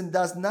medicine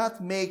does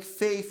not make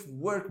faith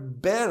work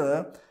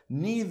better,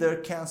 neither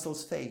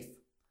cancels faith.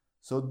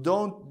 So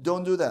don't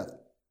do that.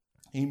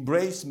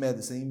 Embrace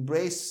medicine,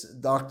 embrace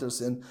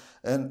doctors,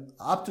 and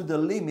up to the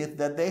limit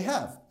that they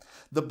have.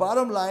 The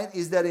bottom line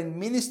is that in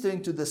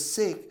ministering to the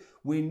sick,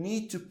 we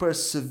need to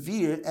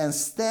persevere and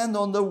stand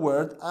on the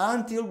word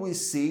until we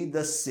see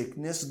the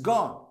sickness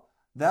gone.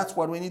 That's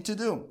what we need to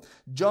do.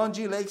 John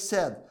G. Lake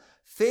said,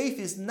 faith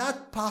is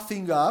not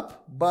puffing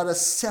up, but a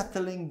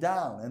settling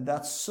down. And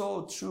that's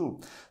so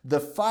true. The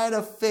fight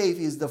of faith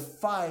is the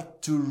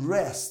fight to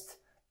rest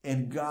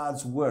in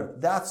God's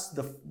word. That's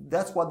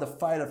what the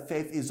fight of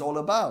faith is all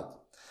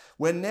about.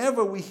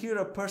 Whenever we hear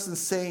a person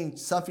saying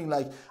something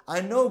like,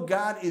 I know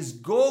God is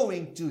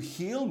going to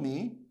heal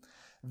me,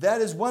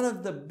 that is one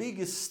of the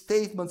biggest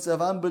statements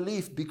of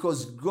unbelief,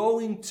 because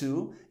going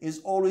to is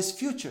always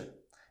future.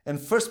 And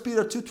 1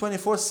 Peter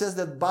 2:24 says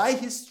that by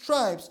his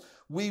stripes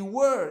we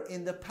were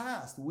in the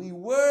past. We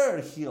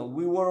were healed.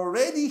 We were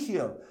already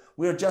healed.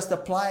 We are just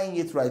applying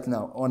it right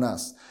now on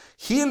us.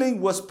 Healing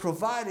was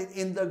provided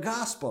in the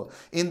gospel,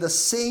 in the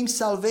same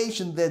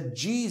salvation that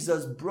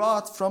Jesus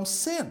brought from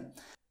sin.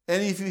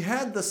 And if you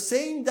had the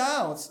same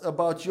doubts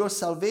about your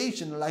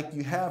salvation like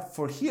you have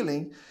for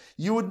healing,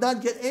 you would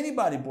not get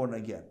anybody born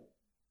again.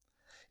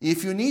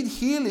 If you need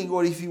healing,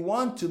 or if you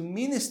want to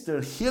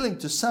minister healing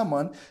to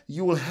someone,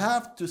 you will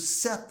have to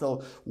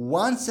settle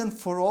once and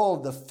for all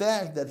the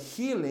fact that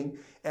healing,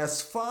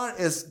 as far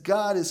as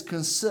God is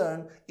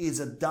concerned, is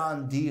a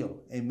done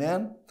deal.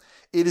 Amen?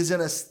 It is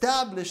an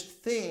established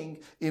thing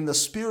in the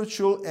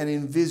spiritual and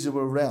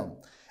invisible realm.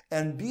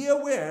 And be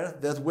aware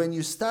that when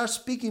you start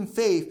speaking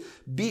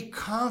faith, be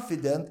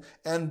confident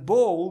and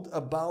bold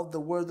about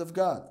the Word of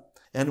God.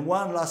 And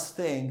one last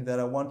thing that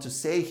I want to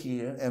say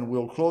here, and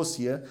we'll close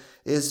here,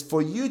 is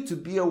for you to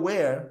be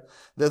aware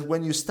that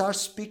when you start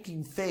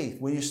speaking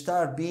faith, when you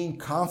start being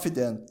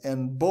confident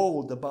and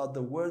bold about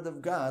the Word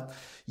of God,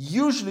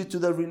 usually to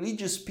the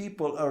religious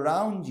people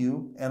around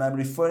you, and I'm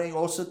referring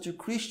also to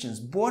Christians,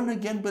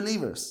 born-again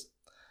believers,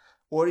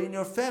 or in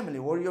your family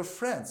or your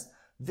friends,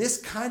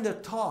 this kind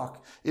of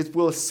talk, it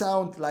will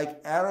sound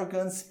like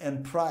arrogance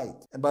and pride,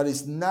 but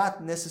it's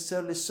not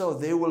necessarily so.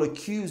 They will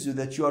accuse you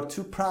that you are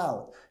too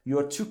proud, you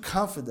are too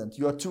confident,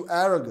 you are too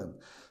arrogant.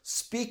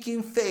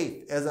 Speaking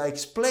faith, as I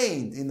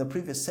explained in the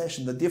previous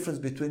session, the difference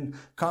between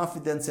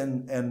confidence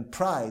and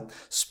pride.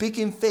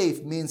 Speaking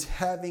faith means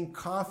having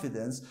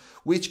confidence,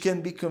 which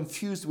can be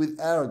confused with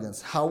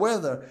arrogance.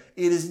 However,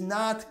 it is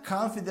not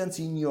confidence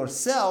in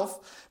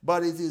yourself,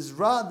 but it is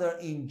rather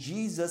in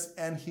Jesus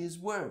and His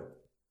Word.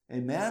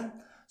 Amen?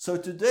 So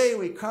today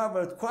we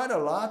covered quite a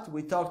lot.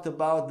 We talked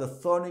about the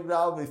thorny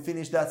ground. We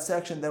finished that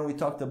section. Then we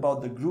talked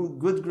about the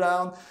good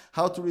ground,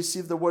 how to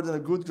receive the word on the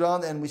good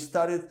ground. And we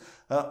started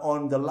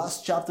on the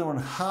last chapter on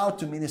how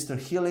to minister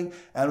healing.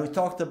 And we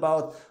talked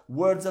about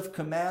words of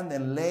command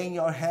and laying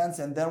your hands.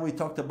 And then we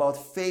talked about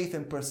faith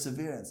and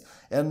perseverance.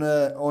 And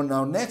on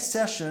our next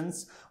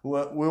sessions, we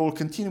will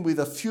continue with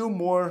a few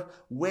more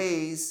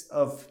ways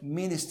of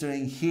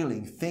ministering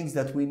healing, things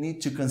that we need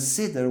to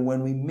consider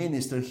when we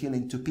minister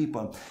healing to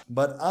people.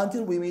 But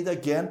until we meet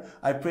again,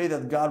 I pray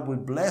that God will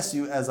bless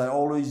you, as I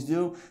always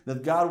do,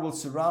 that God will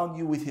surround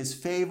you with His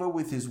favor,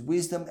 with His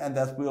wisdom, and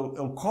that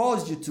will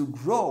cause you to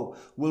grow,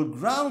 will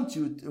grant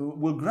you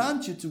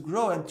to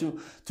grow and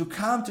to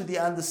come to the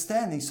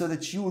understanding, so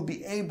that you will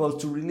be able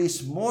to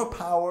release more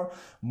power,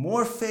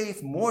 more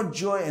faith, more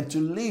joy, and to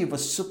live a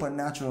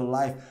supernatural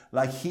life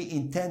like He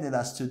intended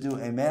us to do.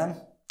 Amen?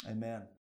 Amen.